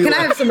 Can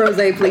I have some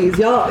rosé, please?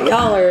 Y'all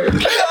are.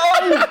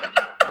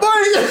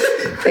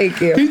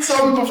 Thank you. He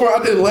told me before.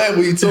 I didn't laugh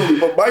when he told me,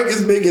 but Mike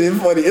is making it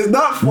funny. It's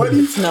not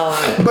funny. It's not.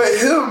 But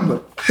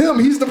him,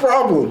 he's the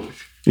problem.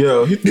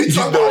 Yo, you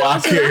know I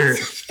care.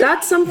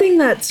 That's something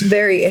that's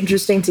very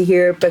interesting to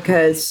hear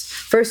because,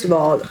 first of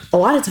all, a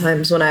lot of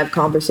times when I have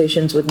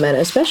conversations with men,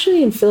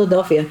 especially in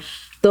Philadelphia,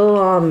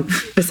 they'll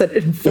I said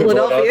in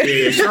Philadelphia.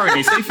 Yeah,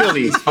 sure. Say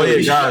Philly. Oh yeah,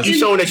 guys. You're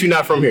showing that you're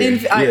not from here.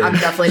 I'm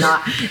definitely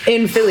not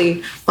in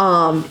Philly. A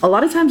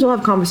lot of times we'll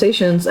have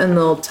conversations and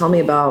they'll tell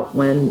me about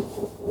when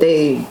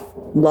they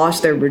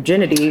lost their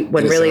virginity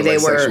when really they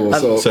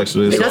were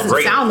sexually it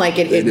doesn't sound like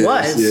it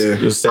was. Yeah,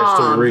 it's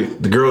statutory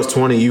rape. The girl's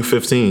 20, you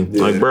 15.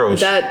 Yeah. Like, bro,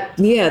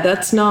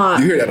 that's not.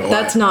 You hear that a lot.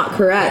 That's not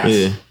correct.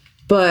 Yeah,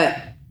 but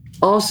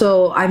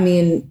also, I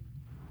mean,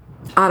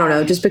 I don't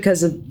know, just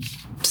because of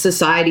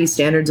society's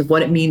standards of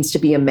what it means to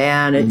be a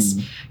man,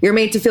 you're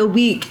made to feel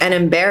weak and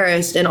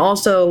embarrassed, and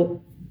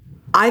also.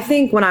 I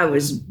think when I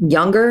was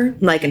younger,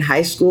 like in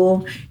high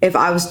school, if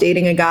I was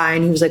dating a guy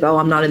and he was like, oh,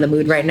 I'm not in the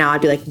mood right now,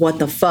 I'd be like, what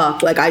the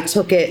fuck? Like, I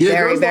took it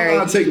very, very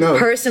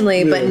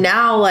personally. But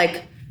now,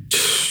 like,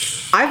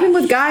 I've been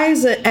with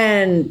guys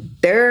and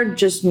they're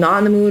just not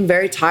in the mood,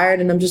 very tired.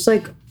 And I'm just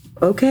like,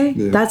 okay,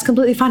 that's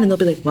completely fine. And they'll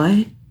be like,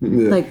 what?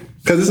 Yeah. Like,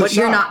 what,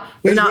 you're not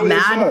really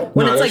mad?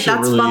 When it's like,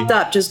 that's really fucked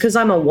up. Just because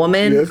I'm a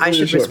woman, I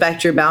should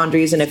respect your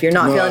boundaries. And if you're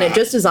not feeling it,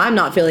 just as I'm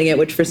not feeling it,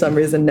 which for some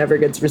reason never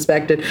gets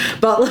respected.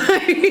 But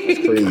like,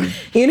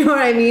 you know what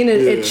I mean?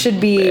 It should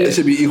be... It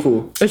should be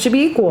equal. It should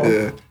be equal.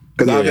 Yeah.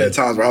 Because I've had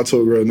times where I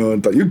told a girl no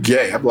and thought, you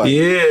gay. I'm like...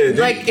 Yeah.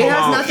 Like, it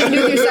has nothing to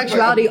do with your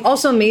sexuality.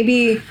 Also,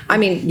 maybe... I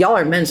mean, y'all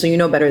are men, so you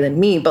know better than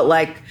me. But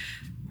like,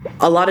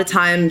 a lot of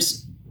times...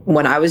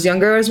 When I was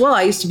younger as well,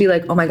 I used to be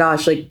like, oh my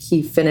gosh, like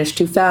he finished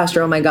too fast,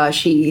 or oh my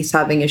gosh, he's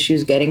having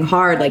issues getting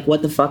hard. Like,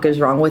 what the fuck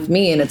is wrong with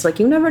me? And it's like,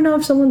 you never know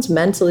if someone's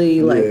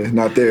mentally like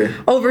not there,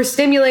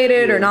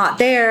 overstimulated or not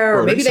there,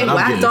 or maybe they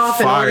whacked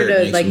off in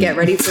order to like get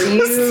ready for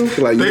you.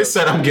 Like, they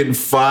said I'm getting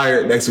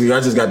fired next week. I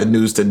just got the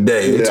news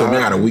today. They told me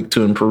I got a week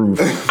to improve.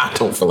 I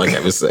don't feel like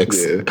having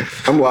sex. Yeah.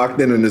 I'm locked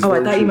in this. Oh,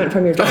 I thought you meant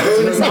from your job.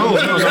 No.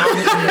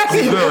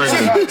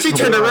 She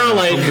turned around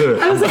like,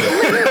 I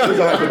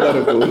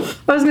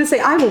was gonna say,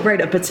 I will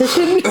write a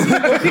petition.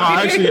 No,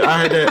 actually,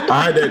 I had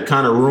that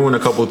kind of ruin a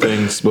couple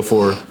things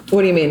before.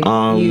 What do you mean?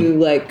 You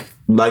like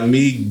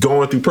me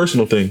going through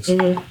personal things.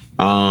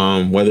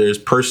 Mm-hmm. Whether it's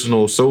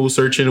personal soul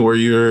searching, where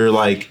you're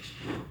like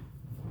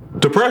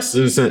depressed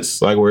in a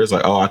sense, like where it's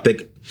like, oh, I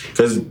think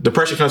because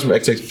depression comes from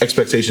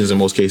expectations in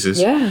most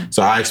cases. Yeah.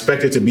 So I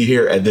expected to be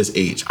here at this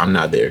age. I'm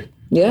not there.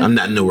 Yeah. I'm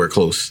not nowhere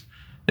close.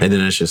 And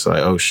then it's just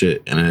like, oh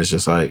shit. And then it's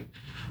just like,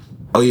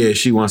 oh yeah,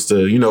 she wants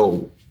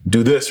to,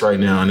 do this right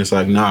now, and it's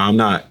like, nah, I'm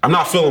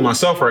not feeling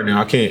myself right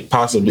now. I can't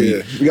possibly.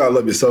 Yeah, you gotta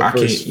love yourself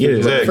first. Yeah,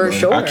 exactly. For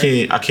sure. I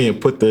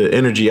can't put the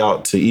energy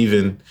out to even,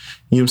 you know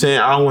what I'm saying?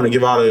 I don't want to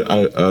give out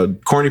a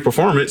corny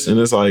performance, and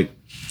it's like,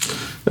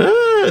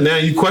 now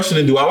you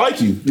questioning, do I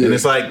like you? Yeah. And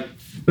it's like,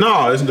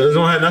 no, it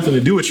don't have nothing to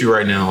do with you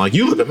right now. Like,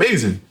 you look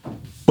amazing,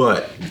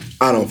 but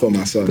I don't feel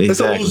myself.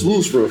 Exactly. It's a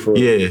lose for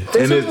yeah,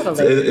 and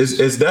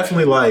it's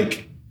definitely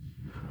like.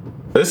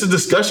 This is a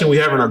discussion we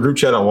have in our group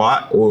chat a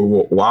lot.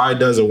 Or why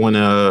does it when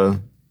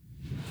a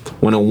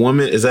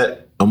woman is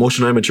that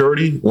emotional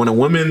immaturity? When a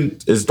woman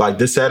is like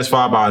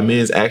dissatisfied by a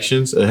man's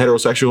actions, a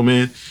heterosexual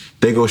man,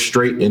 they go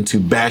straight into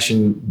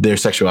bashing their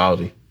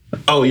sexuality.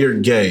 Oh, you're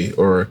gay,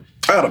 or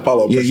I got a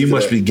follow-up. Yeah, you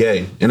must be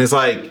gay, and it's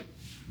like,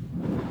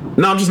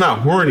 no, I'm just not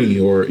horny,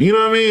 or you know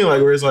what I mean?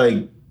 Like where it's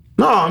like,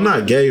 no, I'm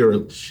not gay, or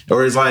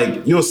it's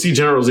like you'll see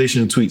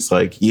generalization in tweets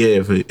like,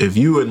 yeah, if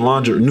you in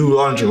new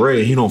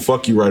lingerie, he don't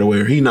fuck you right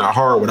away, or he not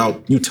hard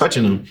without you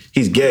touching him,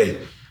 he's gay.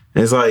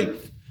 And it's like,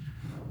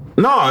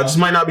 no, I just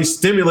might not be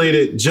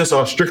stimulated just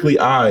off strictly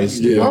eyes.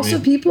 Yeah. Also,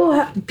 people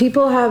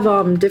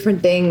have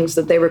different things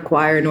that they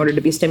require in order to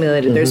be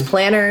stimulated. Mm-hmm. There's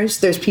planners,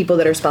 there's people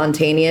that are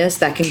spontaneous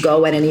that can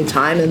go at any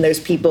time, and there's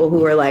people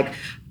who are like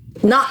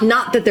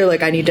Not that they're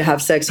like, I need to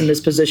have sex in this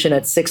position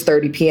at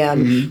 6:30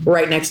 p.m.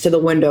 right next to the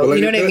window. Like,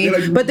 you know what I mean?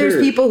 Like, but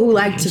there's people who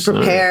like to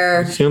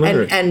prepare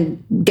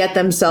and get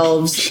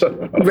themselves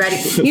ready.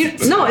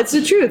 No, it's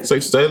the truth. It's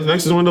like stay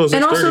next to the window.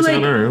 And also,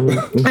 like,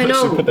 I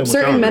know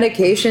certain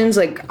medications.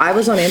 Like, I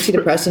was on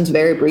antidepressants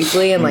very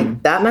briefly, and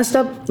like that messed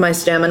up my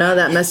stamina.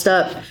 That messed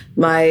up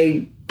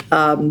my.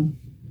 I'm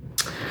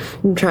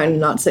trying to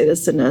not say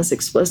this in as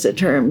explicit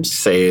terms.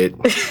 Say it.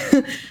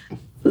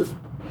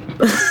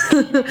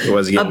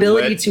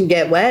 Ability to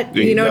get wet.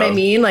 You know what I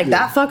mean? Like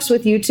that fucks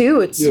with you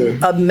too. It's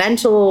a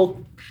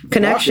mental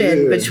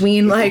connection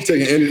between like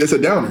it's a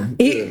downer.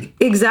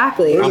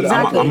 Exactly.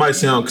 I might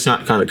sound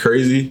kind of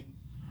crazy.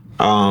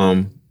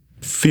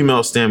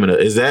 Female stamina,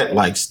 is that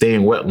like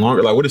staying wet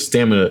longer? Like what is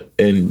stamina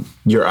in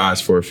your eyes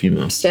for a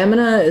female?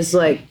 Stamina is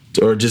like,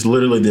 or just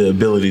literally the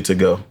ability to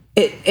go.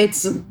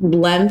 It's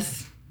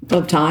length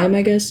of time,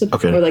 I guess.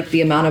 Okay. Or like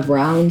the amount of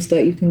rounds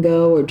that you can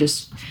go, or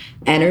just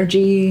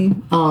energy.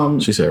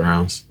 She said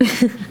rounds.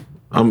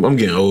 I'm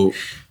getting old.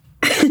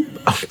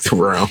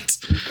 Rounds.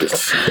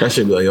 That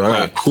should be like,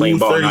 I got cool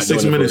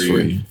 36 minutes for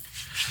you.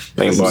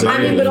 I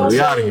mean, but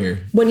also out of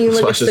here. When you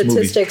look at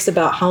statistics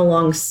about how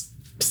long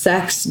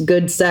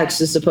good sex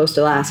is supposed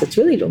to last, it's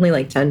really only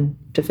like 10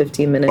 to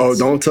 15 minutes. Oh,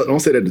 don't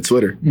say that to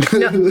Twitter.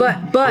 No,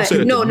 but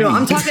no,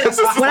 I'm talking.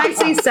 When I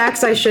say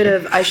sex, I should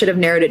have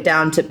narrowed it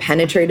down to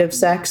penetrative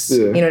sex.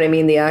 Yeah. You know what I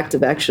mean? The act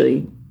of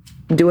actually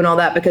doing all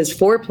that, because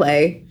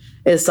foreplay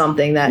is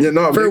something that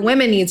for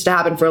women needs to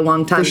happen for a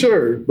long time. For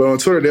sure. But on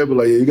Twitter, they'll be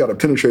like, you got to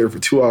penetrate her for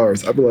 2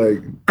 hours. I'd be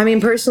like, I mean,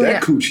 personally,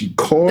 that coochie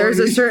corny. There's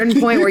a certain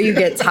point where you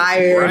get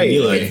tired. Right.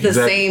 It's the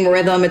same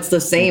rhythm. It's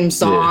the same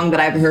song that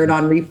I've heard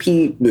on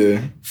repeat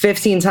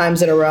 15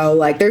 times in a row.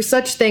 Like, there's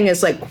such thing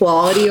as like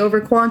quality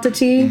over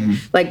quantity.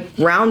 Like,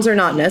 rounds are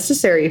not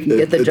necessary if you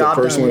get the job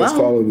done well.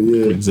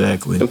 Quality,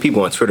 exactly. And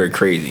people on Twitter are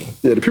crazy.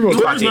 Yeah, the people on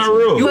Twitter not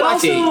real. You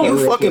watch it,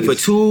 you fucking for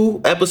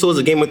 2 episodes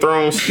of Game of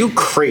Thrones, you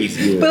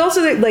crazy. But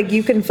also, like,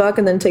 you can fuck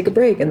and then take a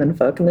break, and then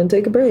fuck and then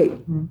take a break.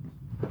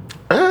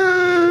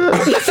 Well,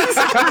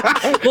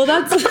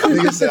 that's.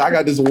 Nigga said, I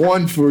got this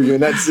one for you,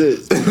 and that's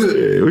it.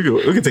 Yeah, we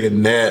can take a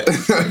nap.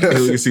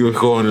 We can see what's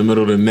going on in the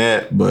middle of the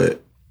nap,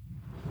 but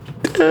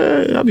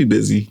I'll be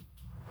busy.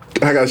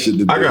 I got shit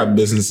to do. I got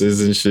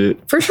businesses and shit.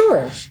 For sure. You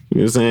know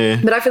what I'm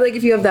saying? But I feel like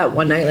if you have that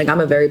one night, like,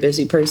 I'm a very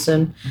busy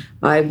person.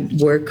 I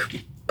work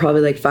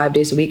probably like 5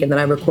 days a week, and then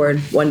I record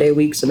 1 day a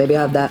week, so maybe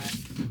I have that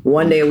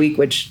 1 day a week,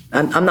 which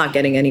I'm not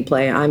getting any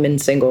play. I'm in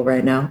single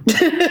right now.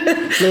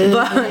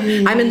 But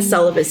I'm in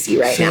celibacy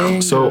right now.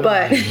 So,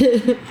 but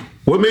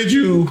what made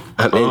you?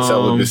 I'm in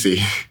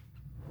celibacy.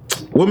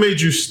 What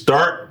made you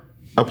start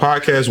a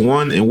podcast,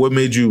 one, and what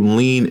made you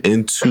lean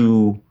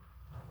into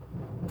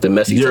the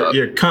messy talk?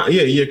 Your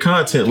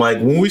content? Like,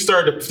 when we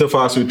started the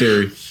Foster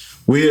Theory,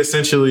 we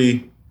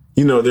essentially,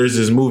 there's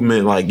this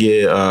movement, like,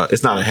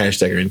 it's not a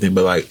hashtag or anything,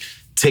 but like,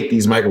 take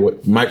these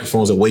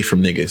microphones away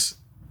from niggas.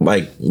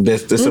 Like,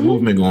 that's a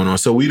movement going on.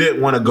 So we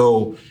didn't want to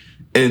go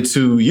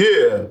into,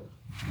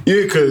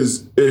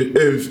 because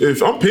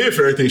if I'm paying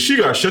for everything, she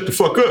got to shut the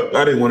fuck up.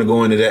 I didn't want to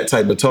go into that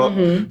type of talk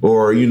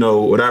or,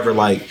 whatever.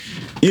 Like,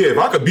 if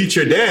I could beat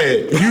your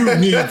dad, you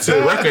need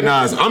to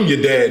recognize I'm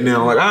your dad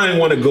now. Like, I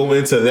didn't want to go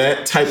into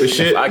that type of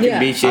shit. If I could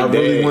beat your dad, I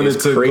really wanted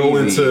to go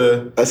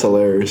into... That's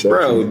hilarious.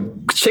 Bro,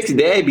 chick's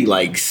dad be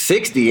like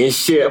 60 and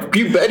shit.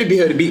 You better be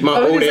here to beat my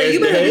old ass dad. You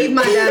better leave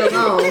my dad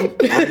alone.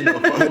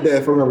 My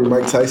dad fucking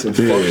Mike Tyson.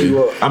 Fuck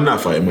you up. I'm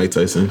not fighting Mike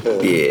Tyson.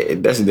 Yeah,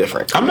 that's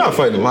different. I'm not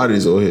fighting a lot of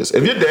these old heads.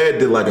 If your dad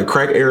did like a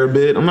crack era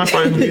bid, I'm not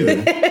fighting him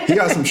either. He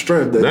got some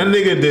strength. That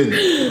nigga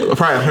did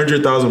probably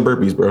 100,000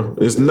 burpees, bro.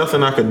 There's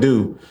nothing I could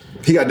do.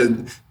 He got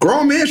the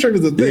grown man strength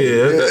is a thing.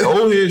 Yeah,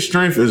 old head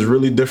strength is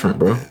really different,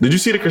 bro. Did you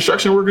see the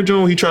construction worker,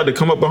 John? He tried to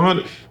come up behind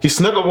it. He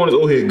snuck up on his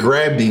old head,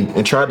 grabbed him,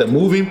 and tried to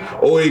move him.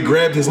 Old head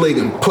grabbed his leg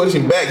and pushed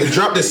him back and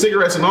dropped his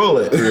cigarettes and all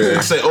that. Yeah.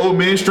 I said, old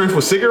man strength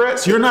with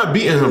cigarettes? You're not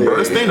beating him, bro.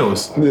 That's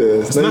Thanos. Yeah,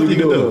 it's nothing you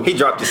can do. He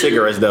dropped the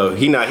cigarettes, though.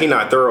 He not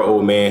thorough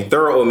old man.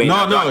 Thorough old man.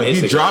 No,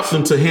 he dropped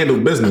them to handle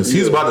business. He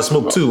was about to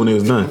smoke too when he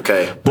was done.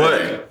 Okay.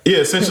 But,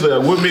 essentially,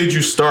 like, what made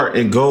you start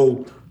and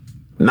go...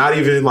 Not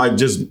even like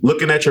just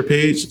looking at your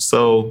page.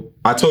 So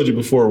I told you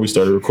before we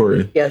started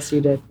recording. Yes,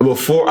 you did.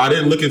 Before I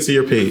didn't look into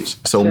your page.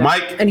 So sure.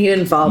 Mike, and he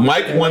didn't follow.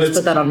 Mike wanted to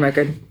put that on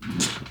record.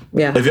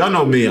 Yeah. If y'all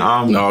know me,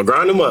 no,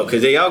 grind him up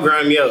because they all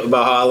grind me up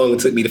about how long it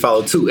took me to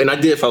follow Toot, and I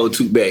did follow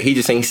Toot back. He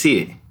just ain't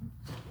see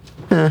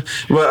it.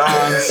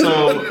 But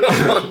so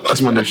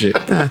that's my new shit.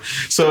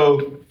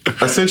 So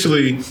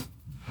essentially,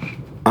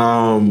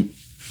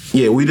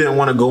 we didn't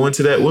want to go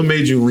into that. What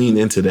made you lean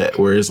into that?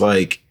 Where it's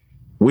like.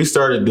 We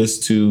started this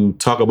to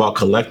talk about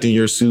collecting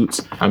your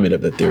suits. I made up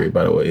that theory,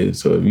 by the way.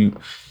 So if you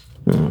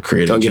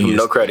create don't give him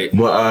no credit.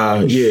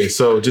 But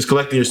so just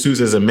collecting your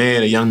suits as a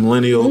man, a young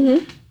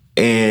millennial.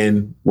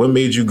 And what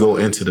made you go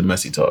into the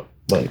messy talk?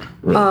 Like,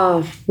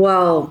 really?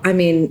 Well, I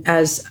mean,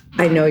 as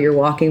I know you're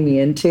walking me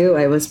into,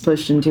 I was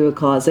pushed into a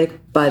closet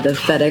by the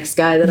FedEx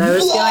guy that I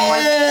was dealing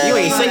with. You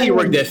ain't say you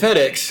worked at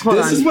FedEx.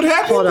 This is what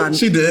happened. Hold on.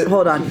 She did.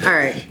 Hold on. All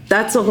right.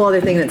 That's a whole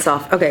other thing in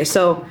itself. Okay,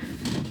 so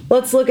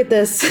let's look at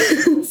this.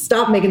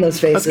 Stop making those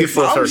faces. Let's get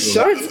full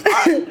circle.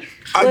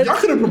 Y'all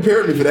could have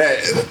prepared me for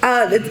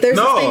that. There's this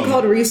thing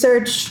called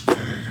research.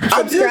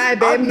 Subscribe,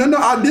 babe. I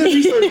did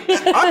research.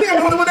 I think I'm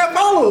the only one that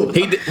followed.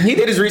 He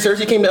did his research.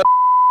 He came to.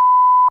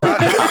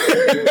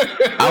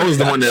 I was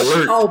the one that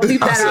lurked. Oh,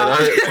 bleep that out.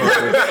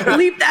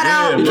 Bleep that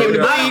out. He came to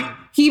bleep.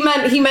 He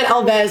meant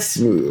Elvez.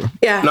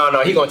 Yeah.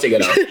 No, he gonna take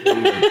it out.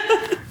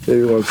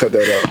 Maybe we want to cut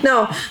that out.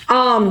 No.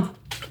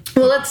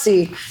 Well, let's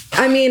see.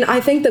 I mean, I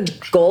think the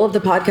goal of the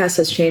podcast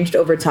has changed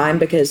over time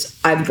because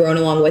I've grown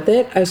along with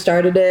it. I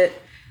started it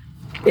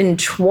in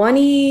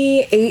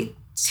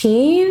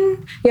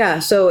 2018. Yeah,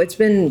 so it's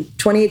been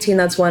 2018.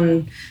 That's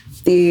when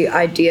the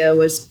idea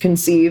was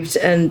conceived,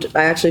 and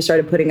I actually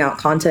started putting out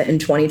content in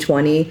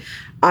 2020.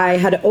 I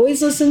had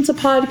always listened to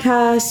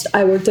podcasts.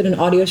 I worked at an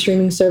audio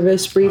streaming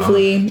service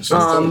briefly.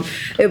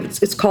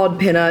 It's called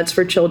Pinna. It's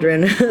for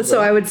children. So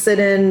I would sit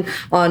in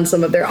on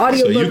some of their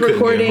audiobook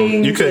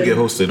recordings. You couldn't get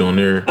hosted on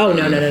there. Oh,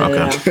 no.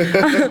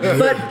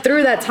 But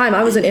through that time,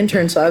 I was an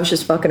intern, so I was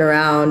just fucking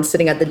around,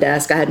 sitting at the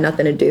desk. I had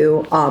nothing to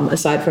do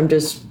aside from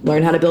just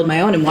learn how to build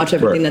my own and watch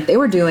everything that they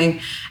were doing.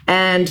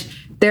 And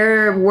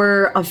there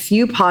were a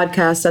few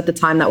podcasts at the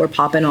time that were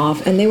popping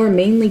off, and they were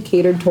mainly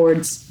catered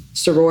towards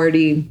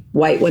sorority,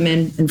 white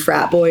women, and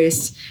frat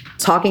boys,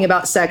 talking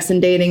about sex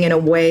and dating in a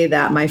way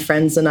that my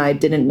friends and I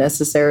didn't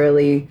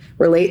necessarily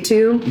relate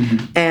to.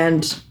 Mm-hmm.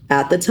 And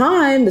at the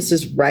time, this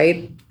is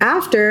right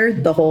after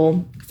the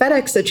whole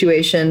FedEx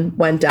situation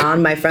went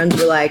down, my friends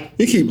were like,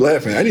 you keep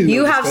laughing. I need to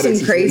you have some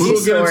crazy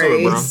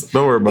stories.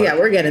 Don't worry about it. Yeah,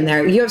 we're getting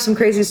there. You have some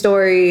crazy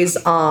stories.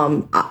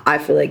 I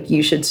feel like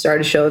you should start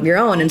a show of your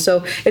own. And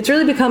so it's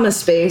really become a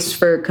space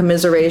for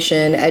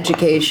commiseration,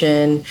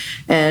 education,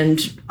 and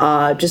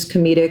just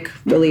comedic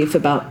relief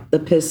about the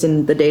piss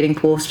in the dating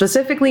pool,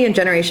 specifically in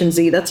Generation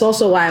Z. That's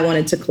also why I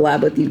wanted to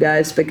collab with you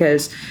guys,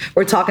 because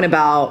we're talking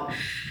about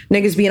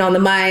niggas being on the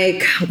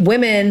mic,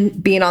 women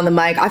being on the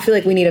mic. I feel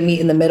like we need to meet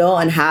in the middle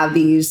and have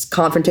these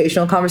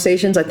confrontational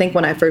conversations. I think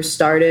when I first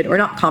started, or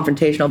not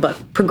confrontational,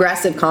 but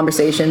progressive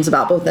conversations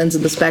about both ends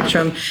of the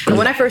spectrum. And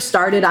when I first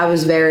started, I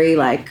was very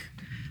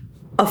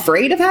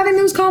afraid of having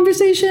those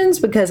conversations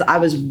because I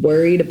was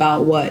worried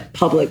about what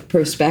public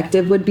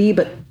perspective would be.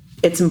 But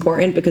it's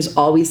important because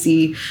all we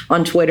see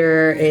on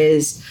Twitter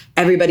is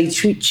everybody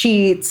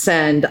cheats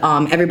and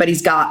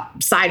everybody's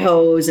got side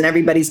hoes and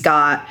everybody's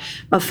got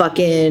a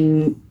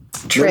fucking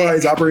trick.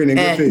 Nobody's operating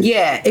in good faith.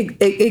 Yeah,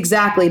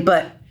 exactly.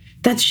 But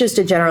that's just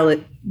a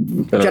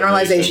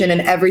generalization, and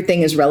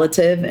everything is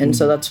relative. And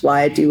so that's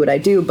why I do what I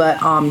do.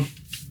 But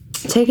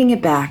taking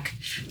it back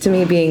to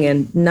me being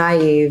a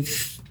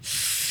naive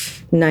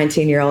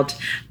 19-year-old,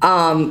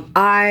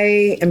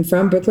 I am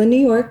from Brooklyn,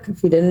 New York,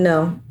 if you didn't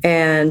know.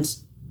 And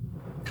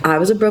I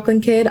was a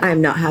Brooklyn kid. I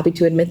am not happy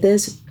to admit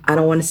this. I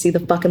don't want to see the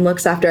fucking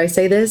looks after I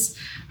say this.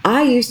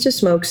 I used to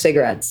smoke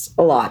cigarettes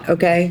a lot,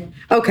 okay?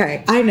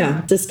 Okay, I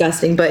know,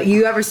 disgusting. But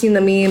you ever seen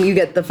the meme? You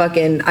get the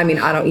fucking, I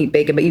don't eat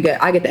bacon, but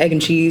I get the egg and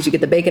cheese. You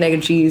get the bacon, egg,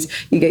 and cheese.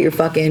 You get your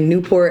fucking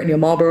Newport and your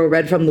Marlboro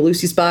Red from the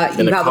Lucy spot.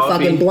 You have a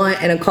fucking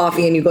blunt and a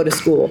coffee and you go to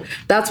school.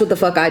 That's what the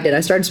fuck I did.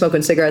 I started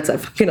smoking cigarettes at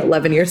fucking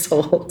 11 years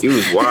old. He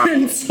was wild.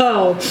 And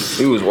so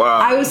he was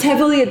wild. I was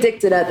heavily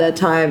addicted at that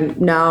time.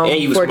 Now,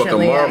 and you was smoking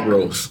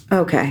Marlboros.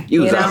 Okay.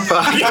 You was out.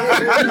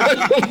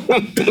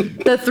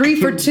 The 3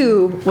 for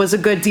 $2 was a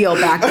good deal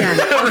back then.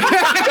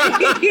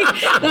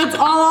 That's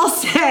all I'll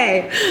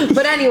say.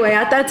 But anyway,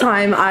 at that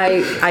time,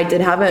 I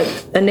did have a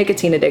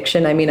nicotine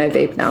addiction. I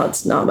vape now.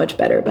 It's not much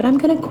better, but I'm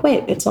going to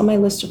quit. It's on my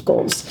list of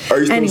goals. Are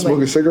you still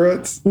smoking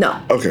cigarettes? No.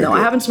 Okay. No, good.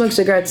 I haven't smoked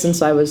cigarettes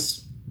since I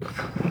was...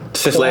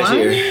 Since last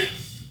year?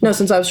 No,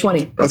 since I was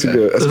 20. That's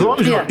good. As long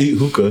as you don't eat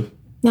hookah.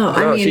 No,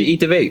 so you eat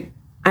the vape.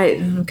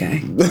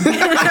 Okay.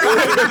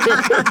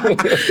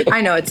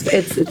 I know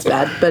it's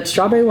bad, but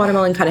strawberry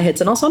watermelon kind of hits.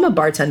 And also, I'm a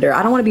bartender.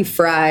 I don't want to be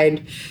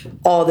fried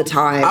all the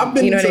time. I've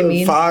been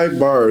to 5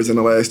 bars in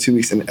the last 2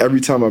 weeks, and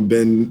every time I've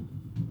been,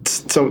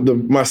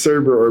 my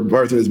server or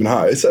bartender has been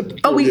high, except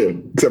for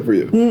you.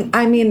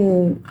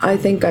 I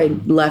think I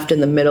left in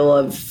the middle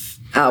of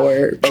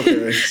our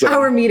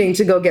meeting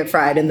to go get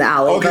fried in the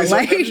alley.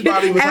 Okay,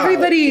 but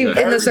everybody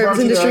in the service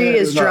industry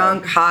is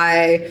drunk,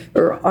 high,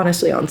 or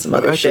honestly on some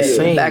other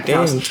shit. Back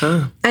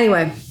time.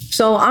 Anyway,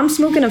 so I'm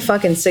smoking a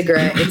fucking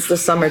cigarette. It's the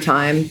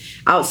summertime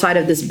outside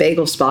of this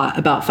bagel spot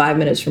about 5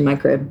 minutes from my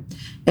crib.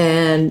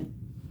 And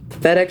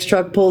FedEx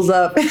truck pulls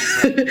up.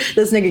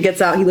 This nigga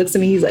gets out. He looks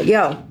at me. He's like,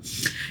 yo,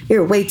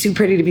 you're way too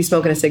pretty to be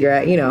smoking a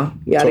cigarette, yada,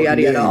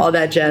 yada, all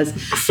that jazz.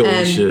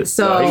 Shit.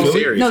 So, he was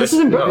serious. No, this is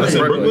in Brooklyn. That's in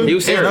Brooklyn? He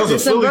was serious. That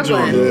was a Philly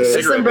joint.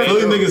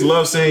 Philly niggas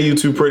love saying you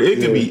too pretty. It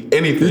could be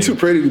anything. You too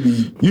pretty to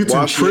be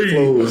washing your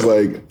clothes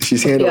like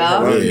she's handling her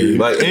laundry.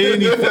 Like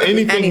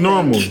anything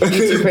normal. You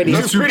too pretty.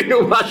 You too pretty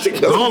to wash your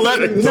clothes. Don't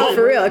let it. No,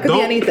 for real. It could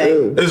be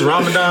anything. It's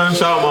Ramadan.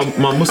 Shout out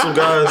my Muslim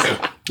guys.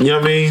 You know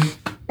what I mean?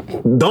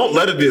 Don't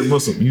let it be a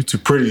Muslim. You too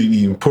pretty to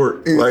eat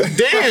pork. Like,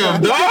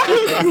 damn,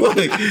 dog.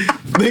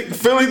 Like,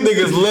 Philly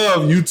niggas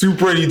love you too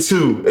pretty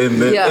too,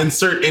 and then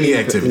insert any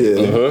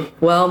activity. Yeah.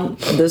 Well,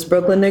 this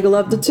Brooklyn nigga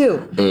loved it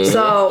too.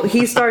 So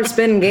he starts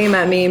spinning game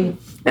at me,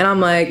 and I'm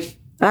like,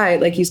 all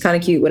right, like he's kind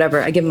of cute,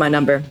 whatever. I give him my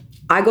number.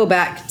 I go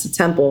back to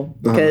Temple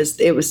because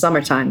it was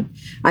summertime.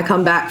 I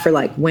come back for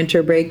like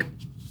winter break,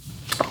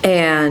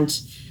 and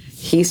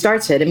he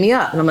starts hitting me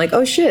up. And I'm like,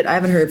 oh shit, I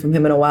haven't heard from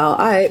him in a while.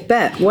 All right,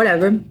 bet,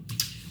 whatever.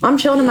 I'm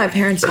chilling in my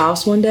parents'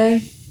 house one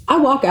day. I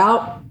walk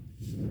out.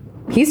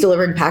 He's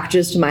delivering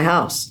packages to my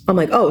house. I'm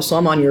like, oh, so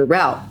I'm on your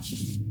route.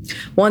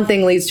 One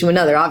thing leads to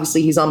another.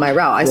 Obviously, he's on my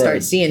route. I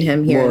start seeing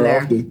him here and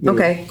there. Often, yeah.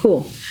 Okay,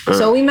 cool.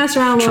 So we mess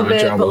around a little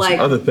bit, but like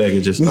other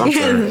packages. I'm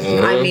sorry.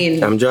 I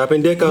mean, I'm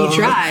dropping dick off. He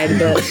tried,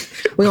 but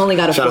we only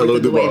got a fourth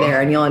of the way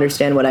there, and you'll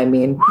understand what I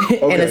mean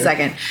in a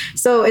second.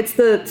 So it's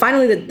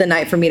finally the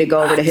night for me to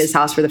go over to his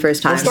house for the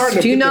first time. I'm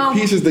starting to put the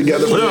pieces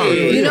together.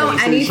 You know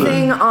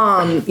anything?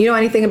 You know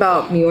anything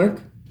about New York?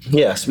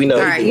 Yes, we know.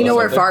 All right, you know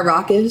where Far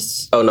Rock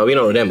is? Oh no, we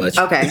don't know that much.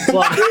 Okay,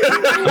 well, I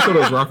thought it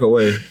was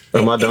Rockaway.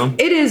 Am I dumb?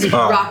 It is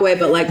Rockaway,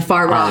 but like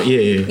Far Rock. Yeah.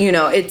 You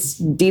know, it's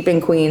deep in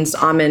Queens.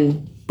 I'm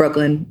in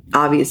Brooklyn,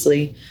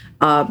 obviously.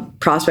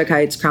 Prospect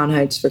Heights, Crown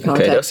Heights for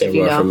context. Okay, that seems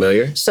more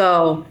familiar.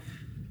 So,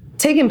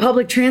 taking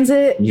public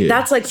transit,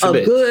 that's like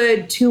a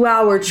good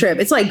 2-hour trip.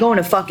 It's like going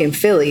to fucking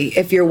Philly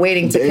if you're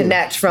waiting to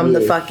connect from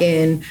the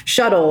fucking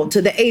shuttle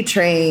to the A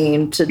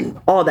train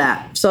to all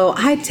that. So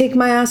I take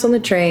my ass on the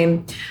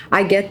train.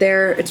 I get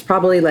there. It's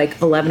probably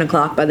like 11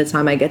 o'clock by the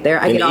time I get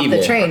there. I get off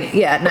the train.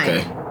 Yeah, at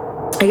night.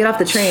 I get off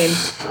the train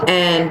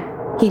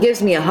and he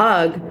gives me a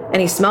hug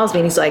and he smells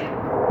me and he's like,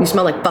 you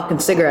smell like fucking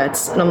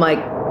cigarettes. And I'm like,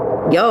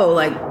 yo,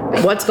 like,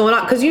 what's going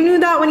on? Because you knew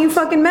that when you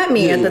fucking met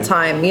me at the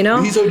time, you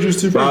know? He told you it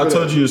was too pretty. I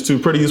told you it was too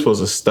pretty. You're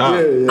supposed to stop.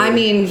 I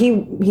mean,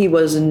 he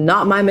was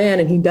not my man,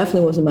 and he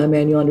definitely wasn't my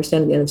man. You'll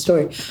understand at the end of the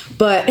story.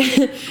 But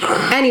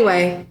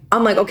anyway,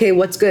 I'm like, okay,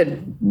 what's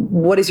good?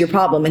 What is your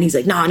problem? And he's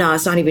like, no,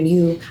 it's not even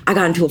you. I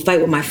got into a fight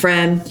with my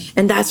friend,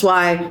 and that's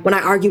why when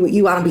I argue with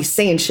you, I don't be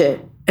saying shit.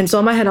 And so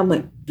in my head, I'm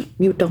like,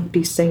 you don't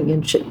be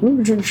saying shit.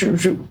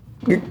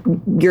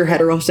 Your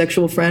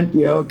heterosexual friend?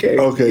 Yeah, okay.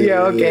 Okay.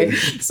 Yeah, okay. Yeah.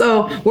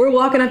 So we're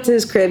walking up to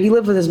his crib. He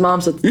lived with his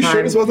moms at the time. You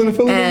sure this wasn't a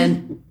Philly?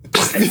 And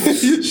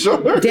you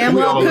sure? Damn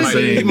well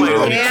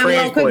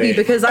could be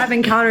because I've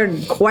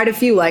encountered quite a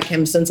few like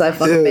him since I've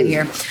fucking been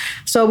here.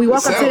 So we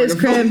walk up to his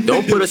crib.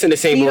 Don't put us in the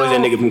same boat as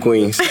that nigga from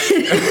Queens.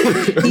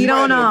 You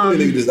don't know.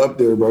 Nigga just up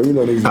there, bro. You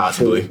know niggas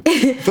possibly.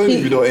 Philly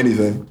if you know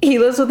anything. He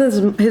lives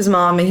with his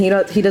mom, and he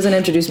doesn't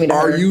introduce me to her.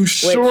 Are you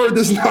sure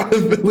this is not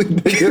a Philly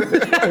nigga?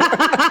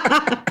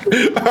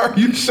 Are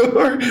you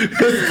sure?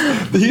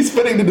 He's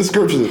fitting the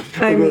description.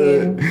 I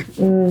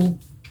mean,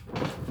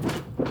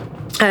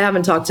 I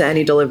haven't talked to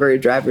any delivery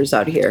drivers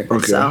out here.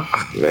 Okay. So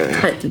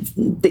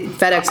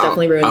FedEx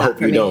definitely ruined that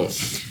for me.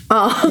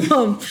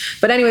 Don't.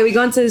 But anyway, we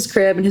go into his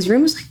crib, and his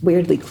room was like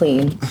weirdly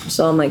clean.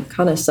 So I'm like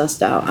kind of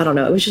sussed out. I don't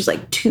know. It was just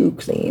like too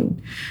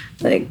clean.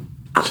 Like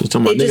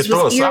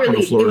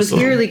it was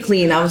eerily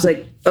clean. I was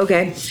like,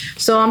 okay.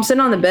 So I'm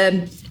sitting on the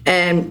bed,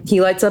 and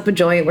he lights up a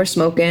joint. We're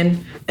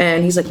smoking,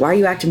 and he's like, "Why are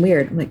you acting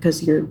weird?" I'm like,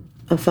 "Because you're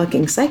a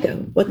fucking psycho.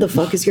 What the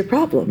fuck is your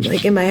problem?"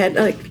 Like in my head,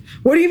 like,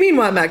 what do you mean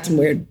why I'm acting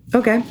weird?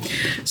 Okay.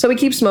 So we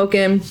keep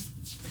smoking.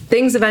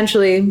 Things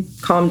eventually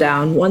calm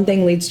down. One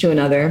thing leads to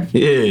another.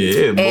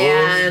 Yeah, boy.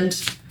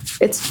 And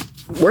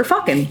we're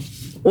fucking.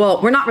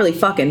 Well, we're not really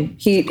fucking.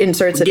 He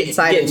inserts it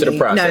inside of me. The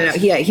process.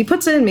 No. Yeah, he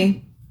puts it in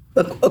me.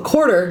 A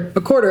quarter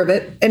of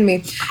it in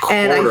me.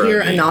 And I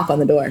hear a knock on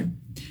the door.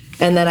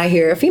 And then I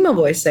hear a female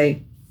voice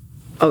say,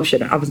 oh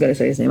shit, I was going to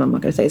say his name. I'm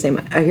not going to say his name.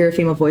 I hear a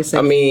female voice say,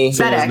 FedEx.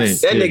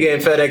 That nigga in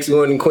FedEx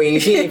going in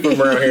Queens. She ain't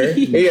from around here.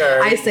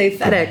 Yeah. I say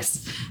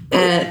FedEx.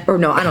 Or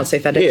no, I don't say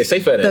FedEx. Yeah, say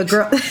FedEx. The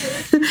girl,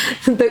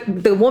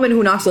 the woman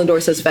who knocks on the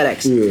door says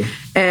FedEx. Yeah.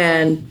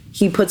 And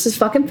he puts his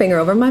fucking finger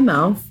over my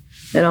mouth.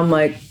 And I'm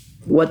like,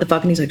 what the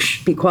fuck? And he's like,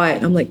 shh, be quiet.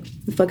 And I'm like,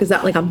 the fuck is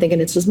that? Like, I'm thinking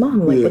it's his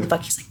mom. I'm like, what the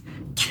fuck? He's like,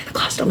 get in the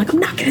closet. I'm like, I'm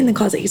not getting in the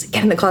closet. He's like,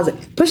 get in the closet.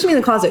 Pushes me in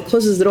the closet,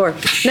 closes the door.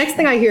 Next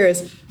thing I hear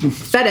is,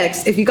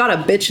 FedEx, if you got a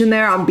bitch in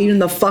there, I'm beating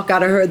the fuck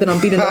out of her, then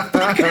I'm beating the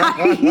fuck out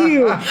of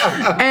you.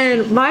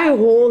 And my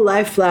whole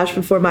life flashed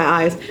before my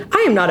eyes. I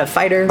am not a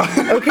fighter,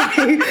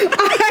 okay?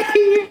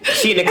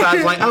 She in the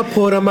closet like, I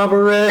pulled on my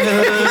beret.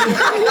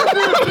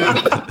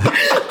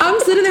 I'm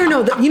sitting there,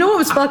 you know what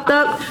was fucked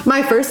up?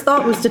 My first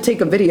thought was to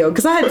take a video,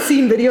 because I had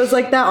seen videos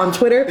like that on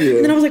Twitter,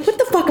 and then I was like, what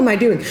the fuck am I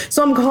doing?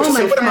 So I'm calling my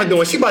friend. What am I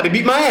doing? She about to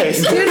beat my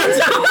ass.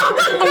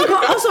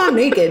 Also, I'm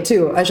naked,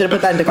 too. I should have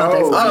put that into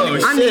context.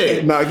 I'm shit.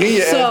 naked. Nah, getting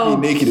your ass beat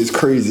naked is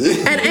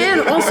crazy.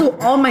 And also,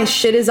 all my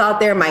shit is out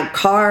there, my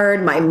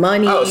card, my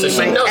money,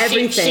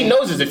 everything. She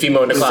knows it's a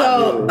female in the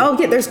closet.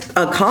 So, there's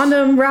a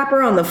condom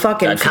wrapper on the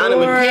fucking floor.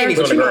 Condom and panties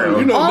on the ground.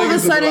 You know, all of a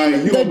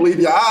sudden, you don't believe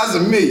your eyes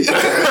and me.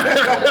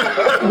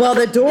 Well,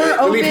 the door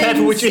opens. Believe half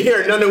of what you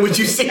hear, none of what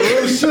you see.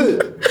 Oh,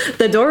 shit.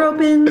 The door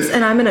opens,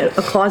 and I'm in a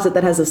closet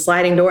that has a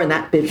sliding door, and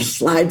that bitch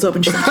slides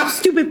open. She's like, you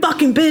stupid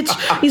fucking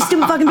bitch. You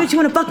stupid fucking bitch. You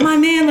want to fuck my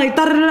man? Like,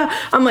 da-da-da-da.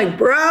 I'm like,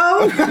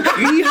 bro.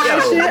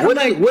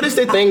 What is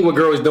the thing with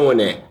girls doing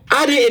that?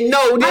 I didn't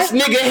know this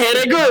nigga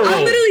had a girl.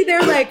 I'm literally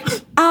there like,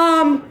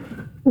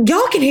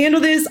 y'all can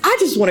handle this. I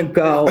just want to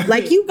go.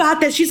 Like, you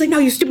got that. She's like, no,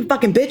 you stupid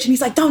fucking bitch. And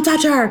he's like, don't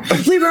touch her.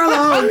 Leave her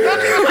alone.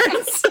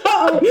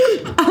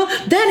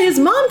 Then his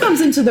mom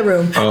comes into the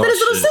room. Then his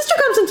little sister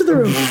comes into the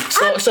room.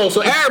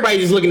 So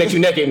everybody's just looking at you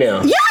naked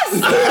now.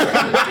 Yes.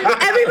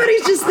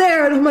 Everybody's just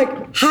there, and I'm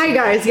like, hi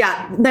guys.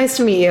 Yeah, nice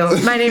to meet you.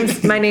 My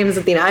name is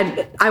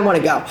Athena. I want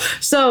to go.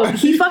 So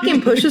he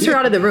fucking pushes her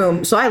out of the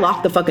room. So I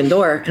lock the fucking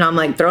door, and I'm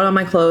like throwing on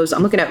my clothes.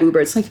 I'm looking at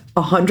Uber. It's like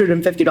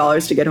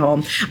 $150 to get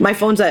home. My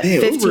phone's at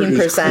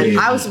 15%.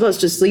 I was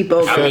supposed to sleep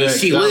over. I mean,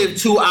 she lived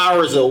 2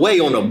 hours away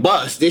on a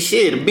bus. This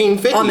shit being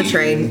 50 on the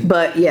train,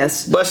 but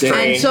yes, bus train.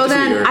 And so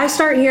then I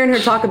start hearing her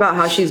talk about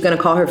how she's gonna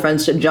call her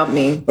friends to jump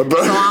me. So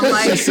I'm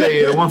like, she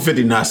say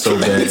 150 not so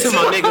bad. To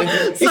my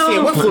nigga, he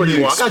said, what floor do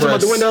you want? I got you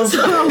out the window.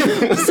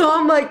 So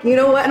I'm like, you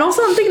know what? And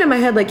also I'm thinking in my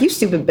head, like, you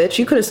stupid bitch,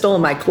 you could have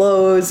stolen my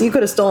clothes, you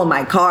could have stolen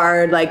my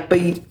card, like, but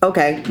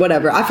okay,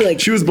 whatever. I feel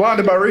like she was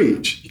blinded by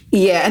rage.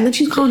 Yeah, and then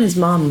she's calling his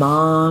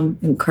mom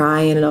and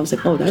crying, and I was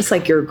like, oh, that's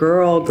like your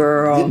girl.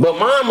 But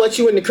mom let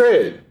you in the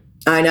crib.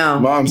 I know.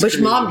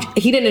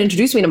 He didn't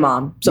introduce me to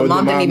mom. So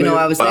mom didn't even know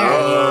I was there.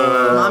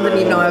 Mom didn't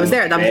even know I was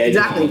there. That was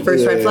exactly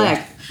first red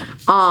flag.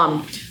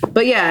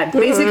 But yeah,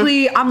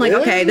 basically, I'm like,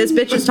 okay, this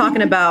bitch is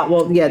talking about,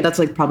 well, yeah, that's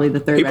like probably the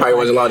third. He probably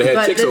wasn't allowed to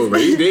have chicks over.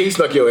 He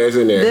snuck your ass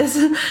in there. This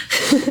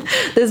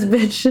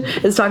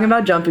bitch is talking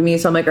about jumping me,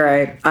 so I'm like, all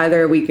right,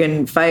 either we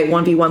can fight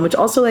 1v1, which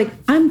also, like,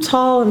 I'm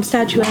tall, I'm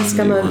statuesque,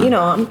 I'm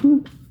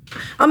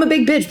a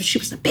big bitch, but she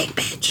was a big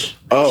bitch.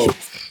 Oh.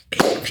 Big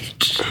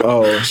bitch.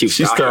 Oh, she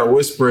started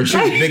whispering. She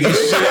was big as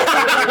shit.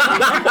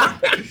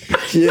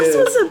 This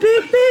was a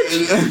big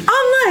bitch.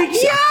 I'm like,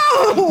 yo.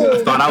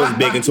 I thought I was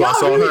big until I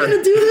saw her. You're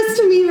gonna do this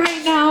to me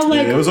right now?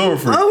 Like, it was over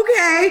for you.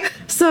 Okay.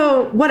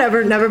 So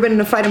whatever. Never been in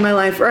a fight in my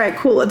life. All right,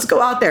 cool. Let's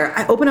go out there.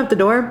 I open up the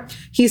door.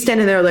 He's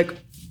standing there like,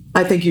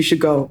 I think you should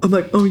go. I'm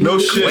like, oh, no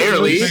shit.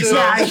 Clearly.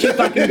 Yeah, I should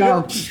fucking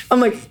go.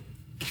 I'm like,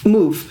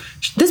 move.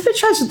 This bitch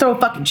tries to throw a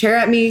fucking chair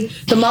at me.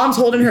 The mom's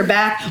holding her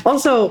back.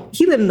 Also,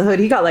 he lived in the hood.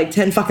 He got like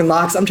 10 fucking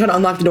locks. I'm trying to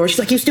unlock the door. She's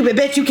like, you stupid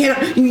bitch. You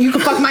can't, you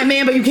can fuck my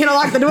man, but you can't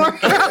unlock the door.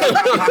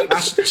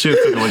 She was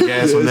cooking with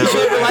gas on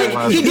that.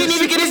 Like, he didn't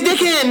even get his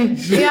dick in.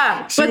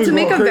 Yeah. But to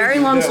make a very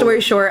long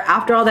story short,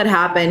 after all that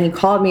happened, he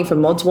called me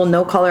from multiple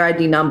no caller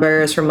ID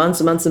numbers for months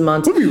and months and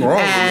months. What be wrong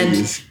and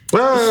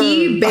with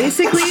he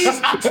basically,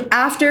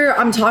 after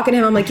I'm talking to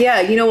him, I'm like,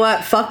 yeah, you know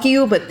what? Fuck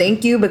you, but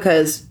thank you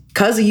because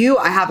of you,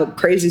 I have a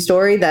crazy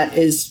story that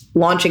is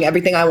launching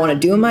everything I want to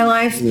do in my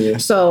life. Yeah.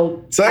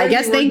 So I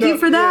guess thank you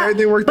for that.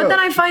 Yeah, but then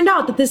I find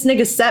out that this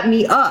nigga set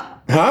me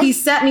up. Huh? He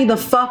set me the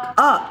fuck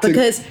up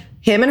because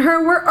him and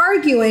her were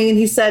arguing and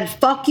he said,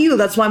 fuck you.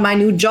 That's why my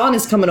new John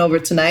is coming over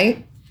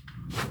tonight.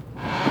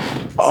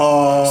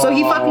 Oh. So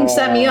he fucking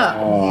set me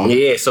up.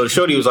 Yeah, so the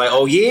shorty was like,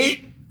 oh yeah?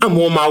 I'm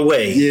on my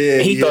way. Yeah,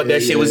 and he thought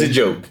that shit was a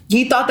joke.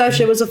 He thought that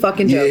shit was a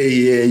fucking joke.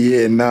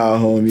 Yeah. Nah,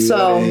 homie.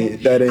 So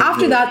that ain't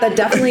after good. that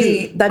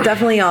definitely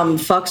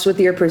fucks with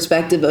your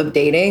perspective of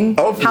dating.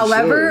 Oh, for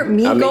However,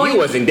 sure. He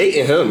wasn't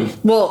dating him.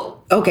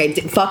 Well, okay,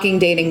 fucking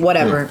dating,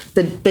 whatever.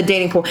 The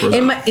dating pool.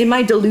 In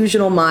my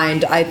delusional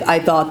mind, I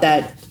thought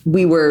that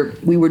we were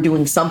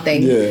doing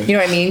something. Yeah. You know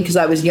what I mean? Because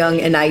I was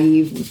young and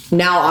naive.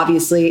 Now,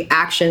 obviously,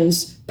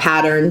 actions,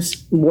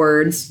 patterns,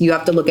 words. You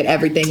have to look at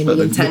everything and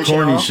be intentional.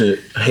 The corny shit.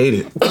 I hate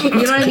it. You know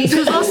what I mean?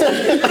 Because also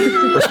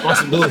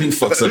responsibility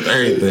fucks up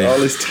everything. All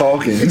this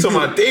talking. You talking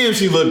about, damn,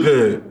 she look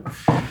good.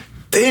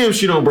 Damn,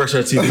 she don't brush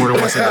her teeth more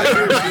than once a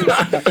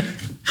day.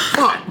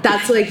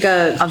 That's like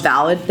a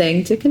valid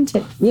thing to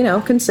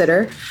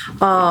consider.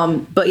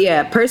 But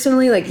yeah,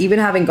 personally, like even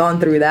having gone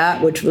through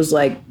that, which was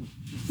like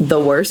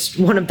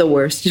one of the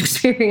worst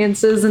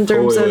experiences in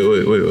terms of.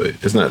 Wait.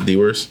 It's not the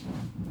worst.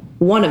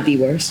 One of the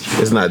worst.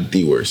 It's not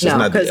the worst.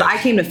 No, because I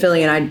came to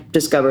Philly and I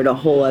discovered a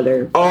whole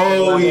other.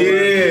 Oh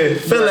yeah,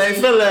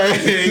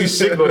 Philly, you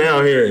should go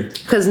down here.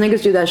 Because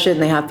niggas do that shit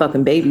and they have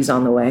fucking babies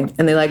on the way,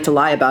 and they like to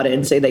lie about it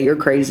and say that you're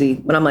crazy.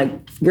 When I'm like,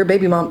 your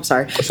baby mom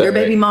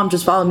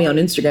just followed me on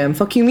Instagram.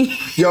 Fuck you, me.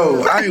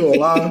 Yo, I ain't gonna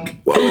lie.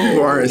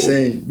 People are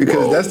insane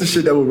because that's the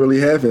shit that will really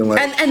happen.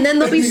 Like, and then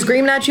they'll be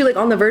screaming at you like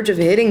on the verge of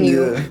hitting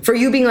you for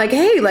you being like,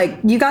 hey, like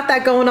you got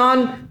that going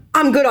on.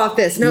 I'm good off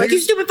this. And they're like, you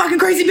stupid fucking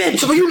crazy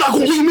bitch. You're not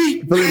gonna leave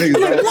me. I'm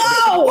like,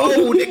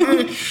 whoa.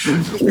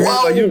 Nigga.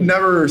 Wow. Like, you've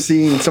never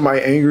seen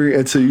somebody angry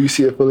until you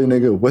see a Philly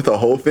nigga with a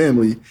whole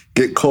family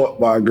get caught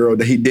by a girl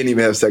that he didn't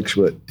even have sex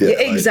with. Yeah,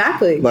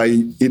 exactly. Like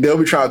they'll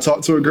be trying to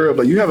talk to a girl,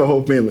 but you have a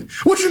whole family.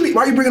 What you mean?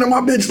 Why are you bringing up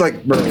my bitch?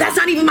 Like, bro. That's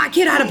not even my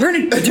kid. I had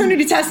a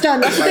paternity test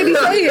done. That's what they be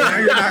saying. Now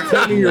you're not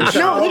claiming your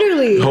child. No,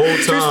 literally. Whole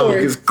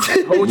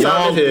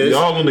time.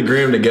 Y'all on the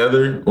gram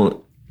together.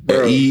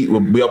 and eat.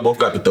 We all both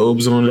got the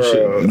thobes on and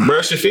shit. Bro,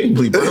 that's your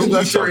family, bro.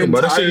 That's your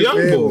young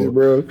family, boy,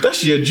 bro.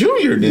 That's your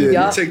junior, dude.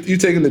 Yeah, you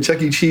taking the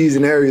Chuck E. Cheese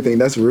and everything.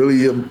 That's really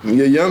your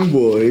young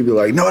boy. He'd be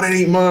like, no, that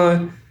ain't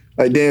mine.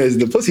 Like, damn, is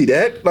the pussy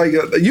that? Like,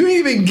 you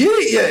ain't even get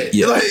it yet.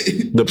 Yeah. Like,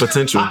 the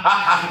potential.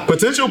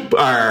 All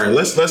right,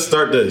 let's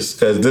start this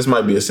because this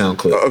might be a sound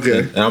clip. Okay.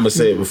 And I'm gonna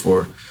say it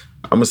before.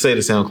 I'm gonna say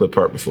the sound clip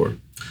part before.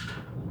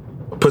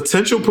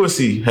 Potential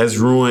pussy has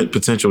ruined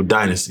potential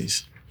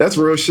dynasties. that's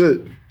real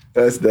shit.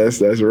 That's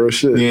real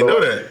shit. You didn't know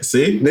that.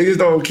 See? Niggas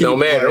don't keep. No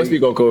man, don't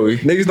speak on Kobe.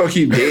 Niggas don't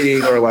keep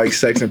dating or like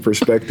sex in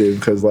perspective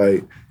because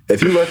like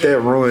if you let that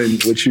ruin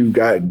what you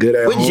got good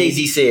at. What home,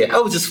 Jay-Z said, I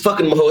was just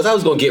fucking my hoes. I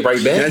was gonna get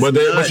right back. But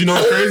you know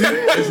what's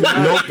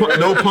crazy?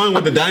 no pun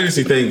with the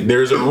dynasty thing.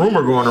 There's a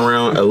rumor going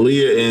around.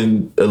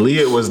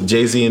 Aaliyah was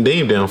Jay-Z and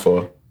Dame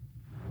downfall.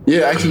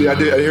 Yeah, actually, I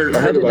did. I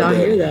heard about that.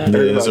 Hear that. Yeah,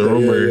 there's a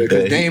rumor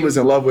because that Dame was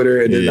in love with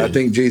her, and then I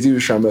think Jay-Z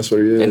was trying to mess with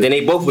her. Yeah. And then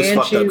they both was And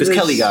fucked up because she was-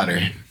 Kelly got her.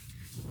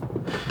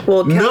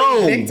 Well, Kelly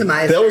No,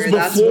 victimized that was her.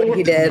 That's before- what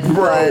he did.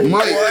 Bro, but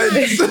what?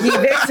 he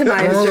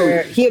victimized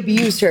her. He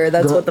abused her.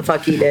 That's what the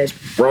fuck he did.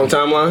 Wrong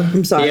timeline?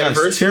 I'm sorry. Yeah, Yes,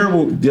 first.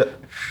 terrible. Yeah.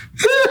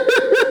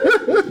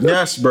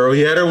 Yes, bro.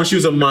 He had her when she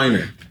was a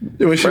minor.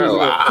 When she Bro,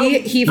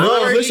 was, He No,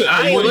 forged, listen.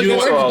 he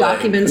forged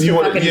documents to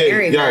fucking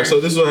marry her.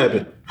 So this is what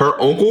happened. Her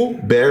uncle,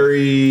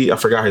 Barry, I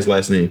forgot his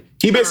last name.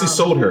 He basically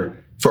sold her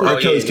for R.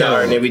 Kelly's All right,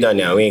 catalog. we done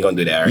now. We ain't gonna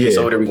do that. All right, Yeah.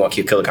 so we're gonna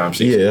keep killing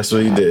conversation. Yeah, that's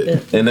what he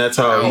did. And that's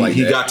how like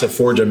he that. got to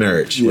forge a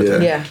marriage with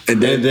her. Yeah.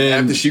 and then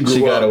after she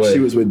grew got up, away. she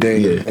was with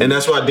Dame. Yeah. And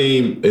that's why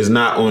Dame is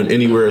not on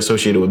anywhere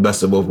associated with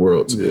Best of Both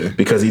Worlds. Yeah.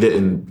 Because he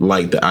didn't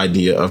like the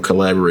idea of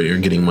collaborating or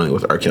getting money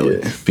with R. Kelly.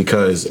 Yeah.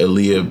 Because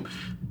Aaliyah,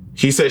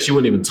 he said she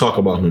wouldn't even talk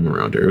about him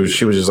around her.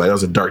 She was just like, that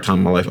was a dark time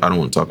in my life. I don't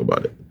want to talk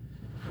about it.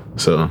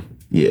 So,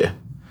 yeah.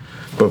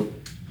 But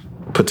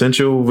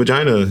potential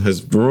vagina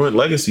has ruined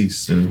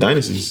legacies and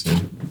dynasties.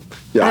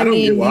 Yeah, I don't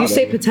get mean, why, you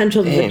say though.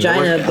 potential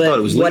vagina, I thought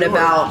it was but what legal.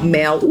 about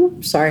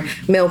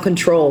male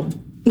control?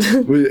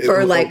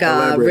 Or like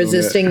Elaborate on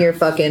resisting your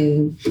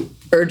fucking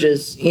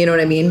urges. You know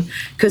what I mean?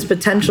 Because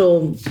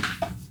potential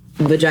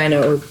vagina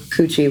or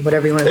coochie,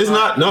 whatever you want to It's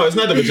call not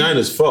the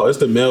vagina's fault. It's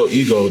the male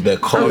ego that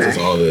causes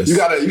Okay. all this. You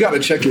gotta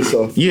check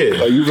yourself. Yeah.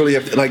 Like you really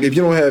have to, like if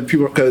you don't have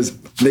people, because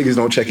niggas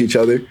don't check each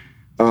other,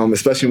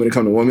 especially when it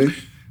comes to women.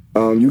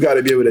 You got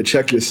to be able to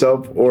check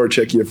yourself or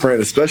check your friend,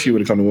 especially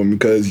when it comes to women,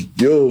 because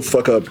you'll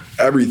fuck up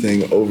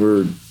everything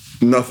over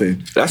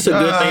nothing. That's a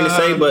good thing to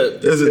say,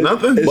 but Is it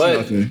nothing? It's but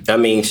nothing. I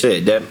mean,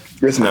 shit. That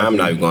It's I'm nothing.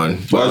 not even going.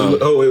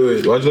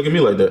 Wait. Why'd you look at me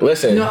like that?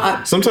 Listen,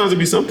 No, Sometimes it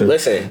be something.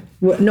 listen.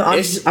 no,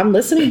 I'm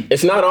listening.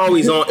 It's not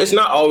always on. It's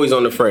not always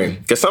on the friend.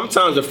 Because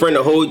sometimes a friend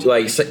will hold you,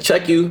 like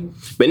check you,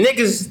 but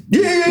niggas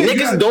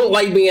yeah. don't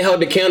like being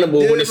held accountable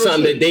when it's bro,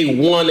 something that they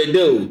want to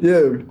do.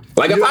 Yeah.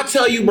 Like if I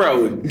tell you,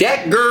 bro,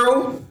 that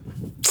girl,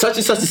 such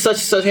and such and such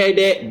and such had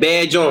that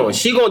badge on,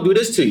 she gonna do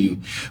this to you,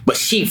 but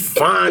she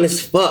fine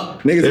as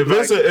fuck. Niggas If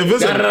it's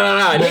a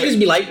Niggas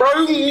be like, bro,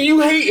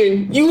 you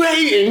hating.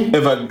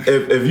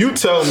 if you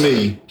tell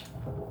me,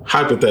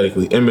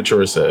 hypothetically, immature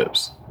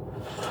Sebs,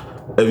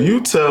 if you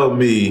tell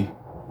me,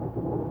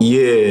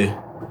 yeah,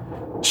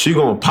 she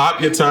gonna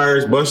pop your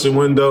tires, bust your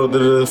window,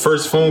 the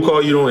first phone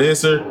call you don't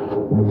answer,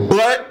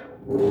 but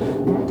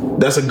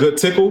that's a good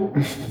tickle.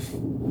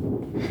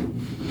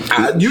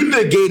 You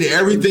negated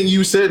everything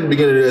you said in the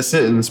beginning of that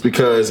sentence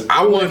because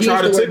I want to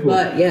try to tickle.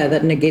 But yeah,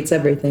 that negates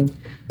everything.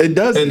 It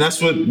does. And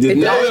that's what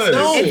It does.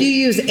 No. If you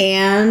use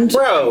and,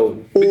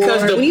 Bro,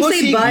 because or the when you pussy,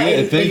 say but,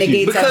 it thank you.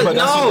 negates Because everything.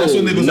 that's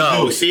what niggas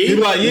no, do. see, You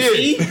be like,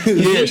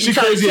 yeah, she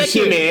try to crazy as check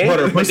you, shit, man, but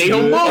her but pussy they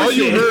don't good. All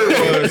you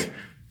bullshit. heard was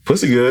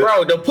pussy good.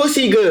 bro, the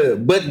pussy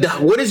good, but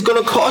what is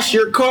gonna cost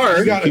your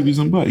car? Give you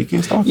some butt. You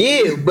can't stop.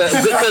 Yeah, but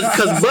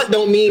because butt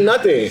don't mean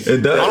nothing.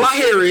 It does. All I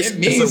hear is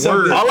It's a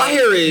word. All I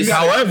hear is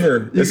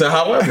However, it's a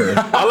however.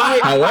 all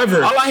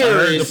I hear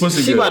heard is the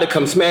pussy she good. about to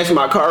come smash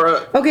my car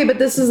up. Okay, but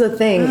this is the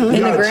thing. In the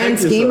gotta grand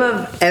check scheme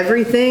yourself. of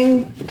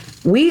everything,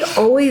 we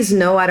always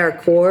know at our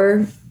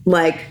core,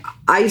 like,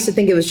 I used to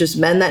think it was just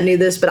men that knew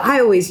this, but I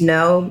always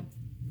know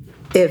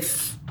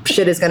if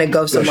shit is gonna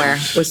go somewhere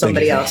with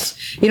somebody else.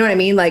 You know what I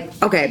mean? Like,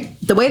 okay,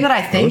 the way that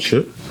I think,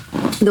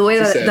 the way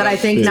that I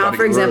think now,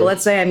 for example,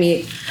 let's say I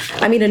meet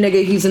a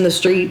nigga, he's in the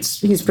streets,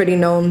 he's pretty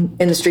known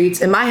in the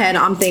streets. In my head,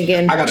 I'm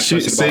thinking, I got a She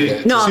question about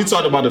that. No. She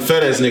talked about the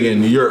FedEx nigga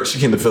in New York. She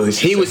came to Philly.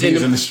 He was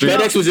in the street.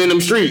 FedEx was in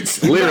them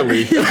streets,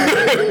 literally.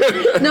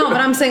 no, but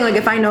I'm saying, like,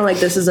 if I know, like,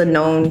 this is a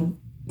known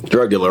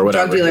Drug dealer, or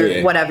whatever. drug dealer,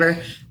 yeah. whatever,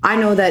 I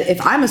know that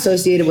if I'm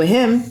associated with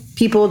him,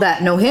 people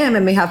that know him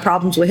and may have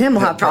problems with him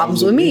will have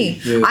problems with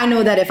me. Yeah. I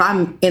know that if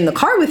I'm in the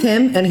car with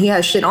him and he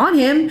has shit on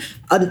him,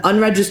 an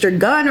unregistered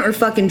gun or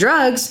fucking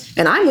drugs,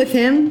 and I'm with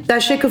him,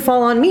 that shit could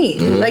fall on me.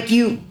 Like,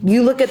 you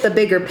look at the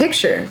bigger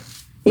picture.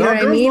 You know what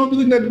I Girls mean? don't be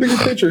looking at the bigger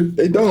picture.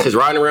 They don't. Because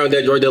riding around with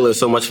that drug dealer is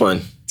so much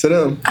fun. To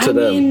them. To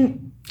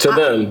them. to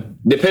them,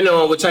 depending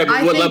on what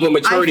level of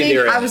maturity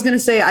they're at. I was going to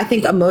say, I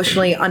think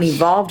emotionally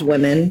unevolved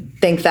women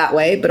think that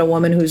way, but a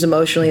woman who's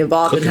emotionally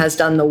evolved and has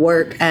done the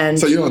work and...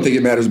 So you don't think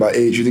it matters about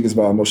age, you think it's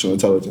about emotional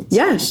intelligence?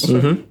 Yes.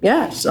 Mm-hmm.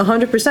 Yes,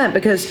 100%,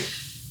 because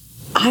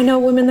I know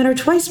women that are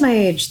twice my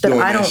age that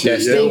I don't think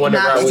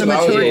that's the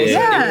maturity.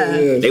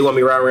 Yeah. They want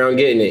me right around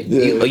getting it.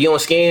 Yeah. You don't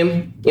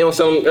scam? You don't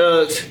sell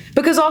drugs?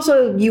 Because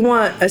also, you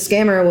want a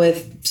scammer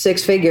with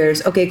 6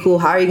 figures. Okay, cool.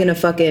 How are you going to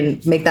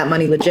fucking make that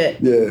money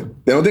legit? Yeah.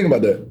 They don't think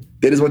about that.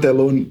 They just want that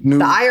little new...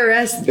 The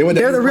IRS,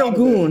 they're the real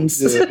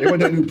goons. Yeah, they want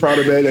that new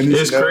Prada bag.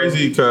 It's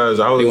crazy because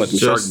I was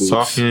just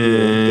talking...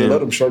 They love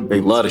them shark boots.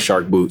 They love the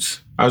shark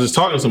boots. I was just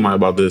talking to somebody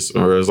about this,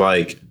 or it was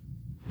like...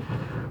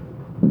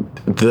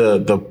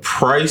 The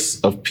price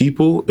of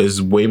people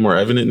is way more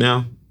evident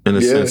now in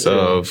the sense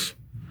of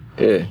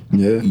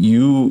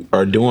you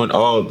are doing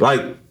all,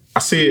 like, I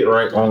see it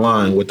right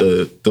online with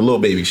the little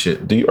baby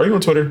shit. Are you on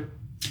Twitter?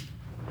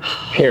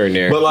 Here and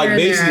there. But like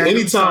basically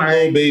anytime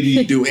little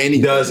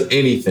baby does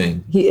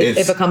anything,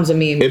 it becomes a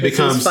meme. It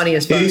becomes funny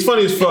as fuck. He's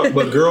funny as fuck,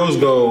 but girls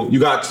go, you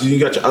got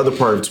your other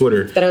part of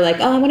Twitter that are like,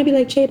 oh, I want to be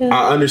like Jada.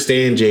 I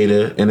understand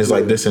Jada, and it's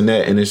like this and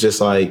that, and it's just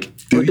like,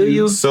 do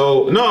you?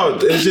 So no,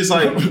 it's just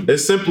like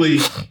it's simply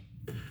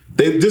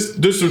this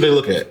is what they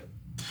look at.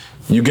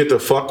 You get to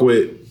fuck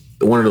with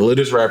one of the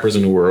littest rappers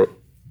in the world,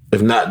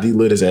 if not the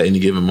littest at any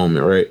given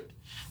moment, right?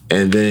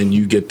 And then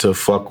you get to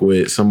fuck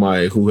with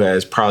somebody who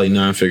has probably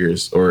 9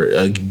 figures or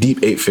a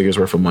deep 8 figures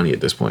worth of money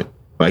at this point.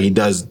 Like he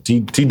does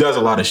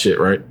a lot of shit,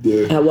 right?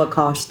 Yeah. At what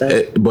cost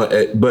though?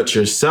 But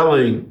you're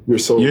selling your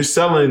soul. You're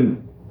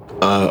selling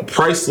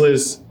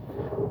priceless.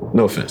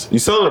 No offense. You're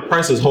selling a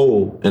priceless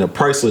whole and a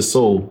priceless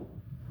soul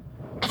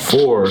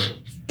for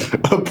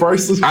a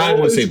priceless. I don't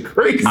want to say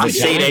crazy. I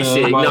say that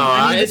shit.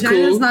 No, it's cool.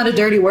 It's not a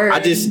dirty word.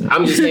 I'm just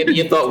saying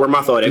your thought where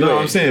my thought is. No,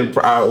 I'm saying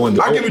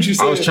I get what you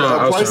said.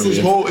 A priceless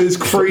whole is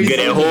crazy. Get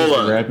that hole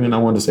up. Rapping. I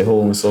wanted to say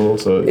whole and soul.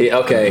 So yeah,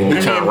 okay. Can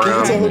you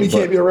tell him he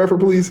can't be a rapper,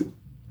 please?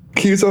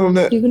 Can you tell him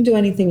that? You can do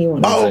anything you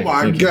want. Oh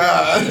my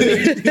god!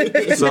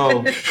 So,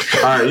 all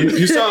right,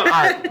 you selling.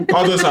 All right,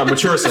 all this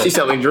mature stuff. She's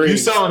selling dreams. You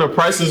selling a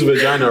priceless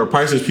vagina or a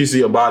priceless piece of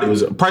your body. It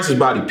was a priceless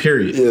body.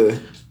 Period. Yeah.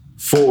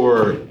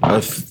 For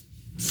a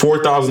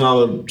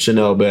 $4,000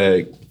 Chanel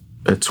bag,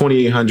 a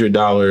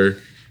 $2,800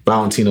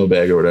 Valentino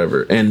bag or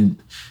whatever, and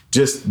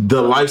just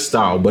the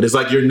lifestyle. But it's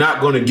like you're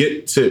not going to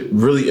get to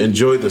really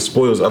enjoy the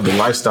spoils of the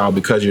lifestyle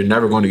because you're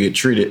never going to get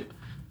treated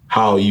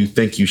how you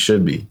think you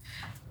should be.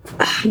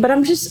 But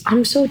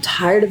I'm so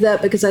tired of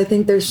that because I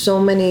think there's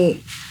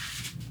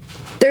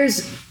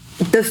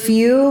the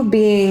few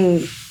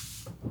being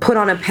put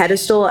on a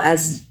pedestal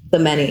as the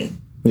many.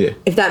 Yeah.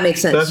 If that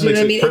makes sense. You know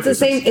what I mean?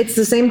 It's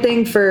the same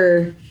thing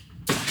for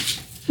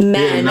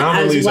men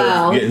as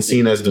well. Getting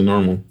seen as the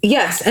normal.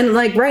 Yes. And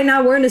like right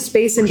now we're in a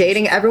space in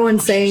dating.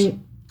 Everyone's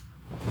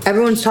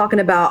talking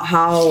about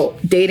how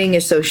dating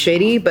is so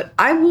shitty, but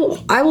I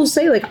will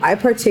say, like, I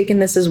partake in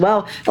this as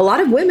well. A lot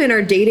of women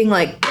are dating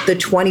like the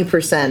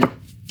 20%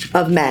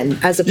 of men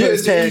as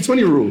opposed to the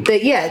 80-20 rule.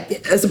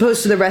 As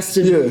opposed to the rest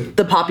of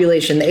the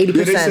population, the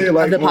 80%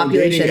 of the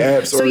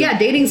population. So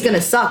dating's gonna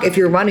suck if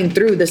you're running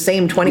through the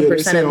same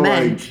 20% of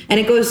men. And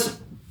it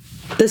goes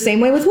the same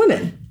way with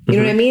women. You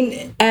know what I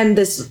mean? And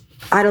this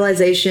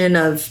idolization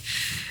of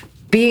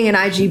being an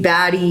IG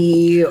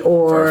baddie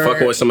or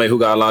fucking with somebody who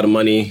got a lot of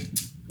money.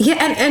 Yeah,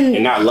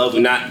 and not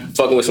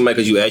fucking with somebody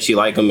because you actually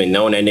like him and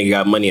knowing that nigga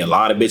got money. A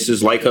lot of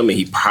bitches like him and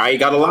he probably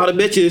got a lot of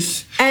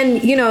bitches.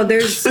 And, you know,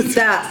 there's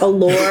that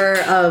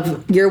allure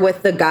of you're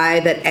with the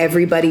guy that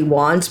everybody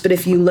wants. But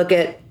if you look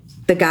at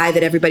the guy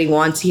that everybody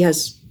wants, he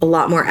has a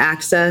lot more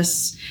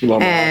access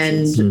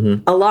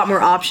and a lot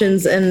more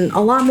options and a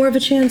lot more of a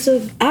chance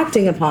of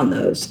acting upon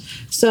those.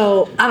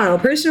 So, I don't know.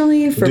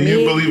 Personally, for me... Do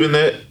you believe in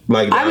that?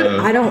 Like,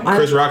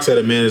 Chris Rock said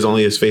a man is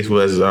only as faithful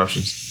as his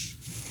options.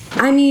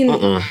 I mean,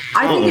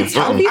 I think it's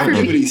healthy for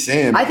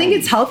people. I think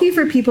it's healthy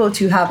for people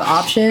to have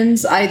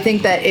options. I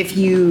think that if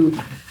you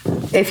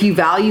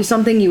value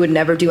something, you would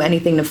never do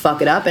anything to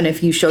fuck it up. And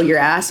if you show your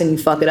ass and you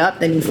fuck it up,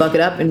 then you fuck it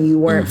up and you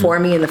weren't for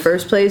me in the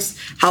first place.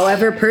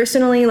 However,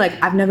 personally, like,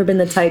 I've never been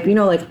the type, you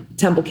know, like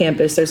Temple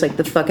campus, there's like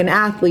the fucking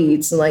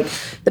athletes and like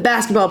the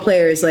basketball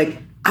players. Like,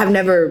 I've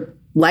never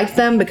liked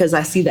them because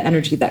I see the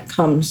energy that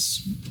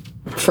comes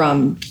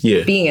from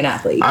being an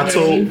athlete. I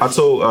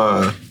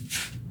told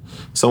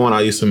someone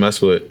I used to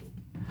mess with,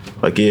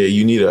 like,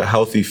 you need a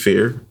healthy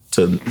fear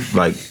to,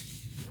 like,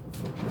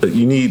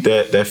 you need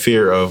that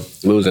fear of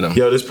losing them.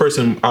 Yo, this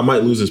person, I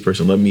might lose this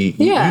person. You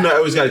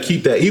always got to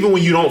keep that, even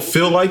when you don't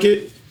feel like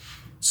it.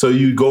 So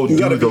you go do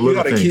the little things. You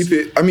gotta keep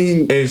it. I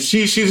mean, and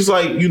she's just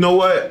like, you know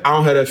what? I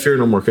don't have that fear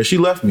no more because she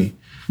left me.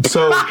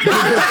 So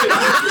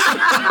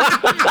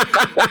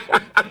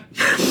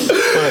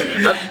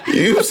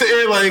you sit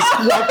here like,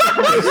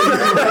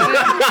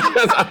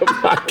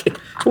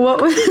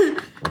 what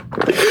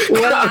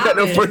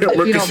happened?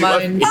 If you don't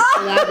mind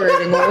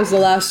elaborating, what was the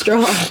last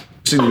straw?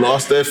 She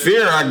lost that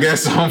fear, I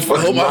guess. I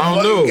don't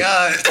know.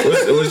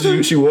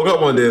 God. She woke up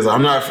one day and was like,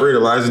 I'm not afraid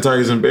of lions and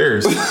tigers and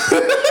bears.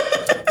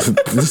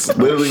 This is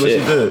literally what she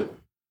did.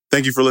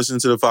 Thank you for listening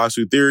to the 5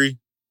 Suit Theory.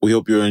 We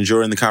hope you're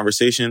enjoying the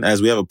conversation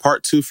as we have a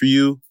part 2 for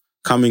you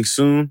coming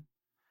soon.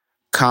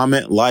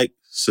 Comment, like,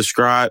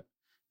 subscribe,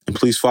 and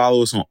please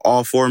follow us on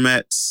all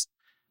formats,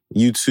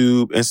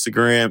 YouTube,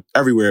 Instagram,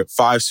 everywhere at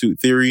 5 Suit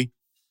Theory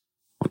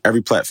on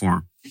every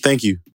platform. Thank you.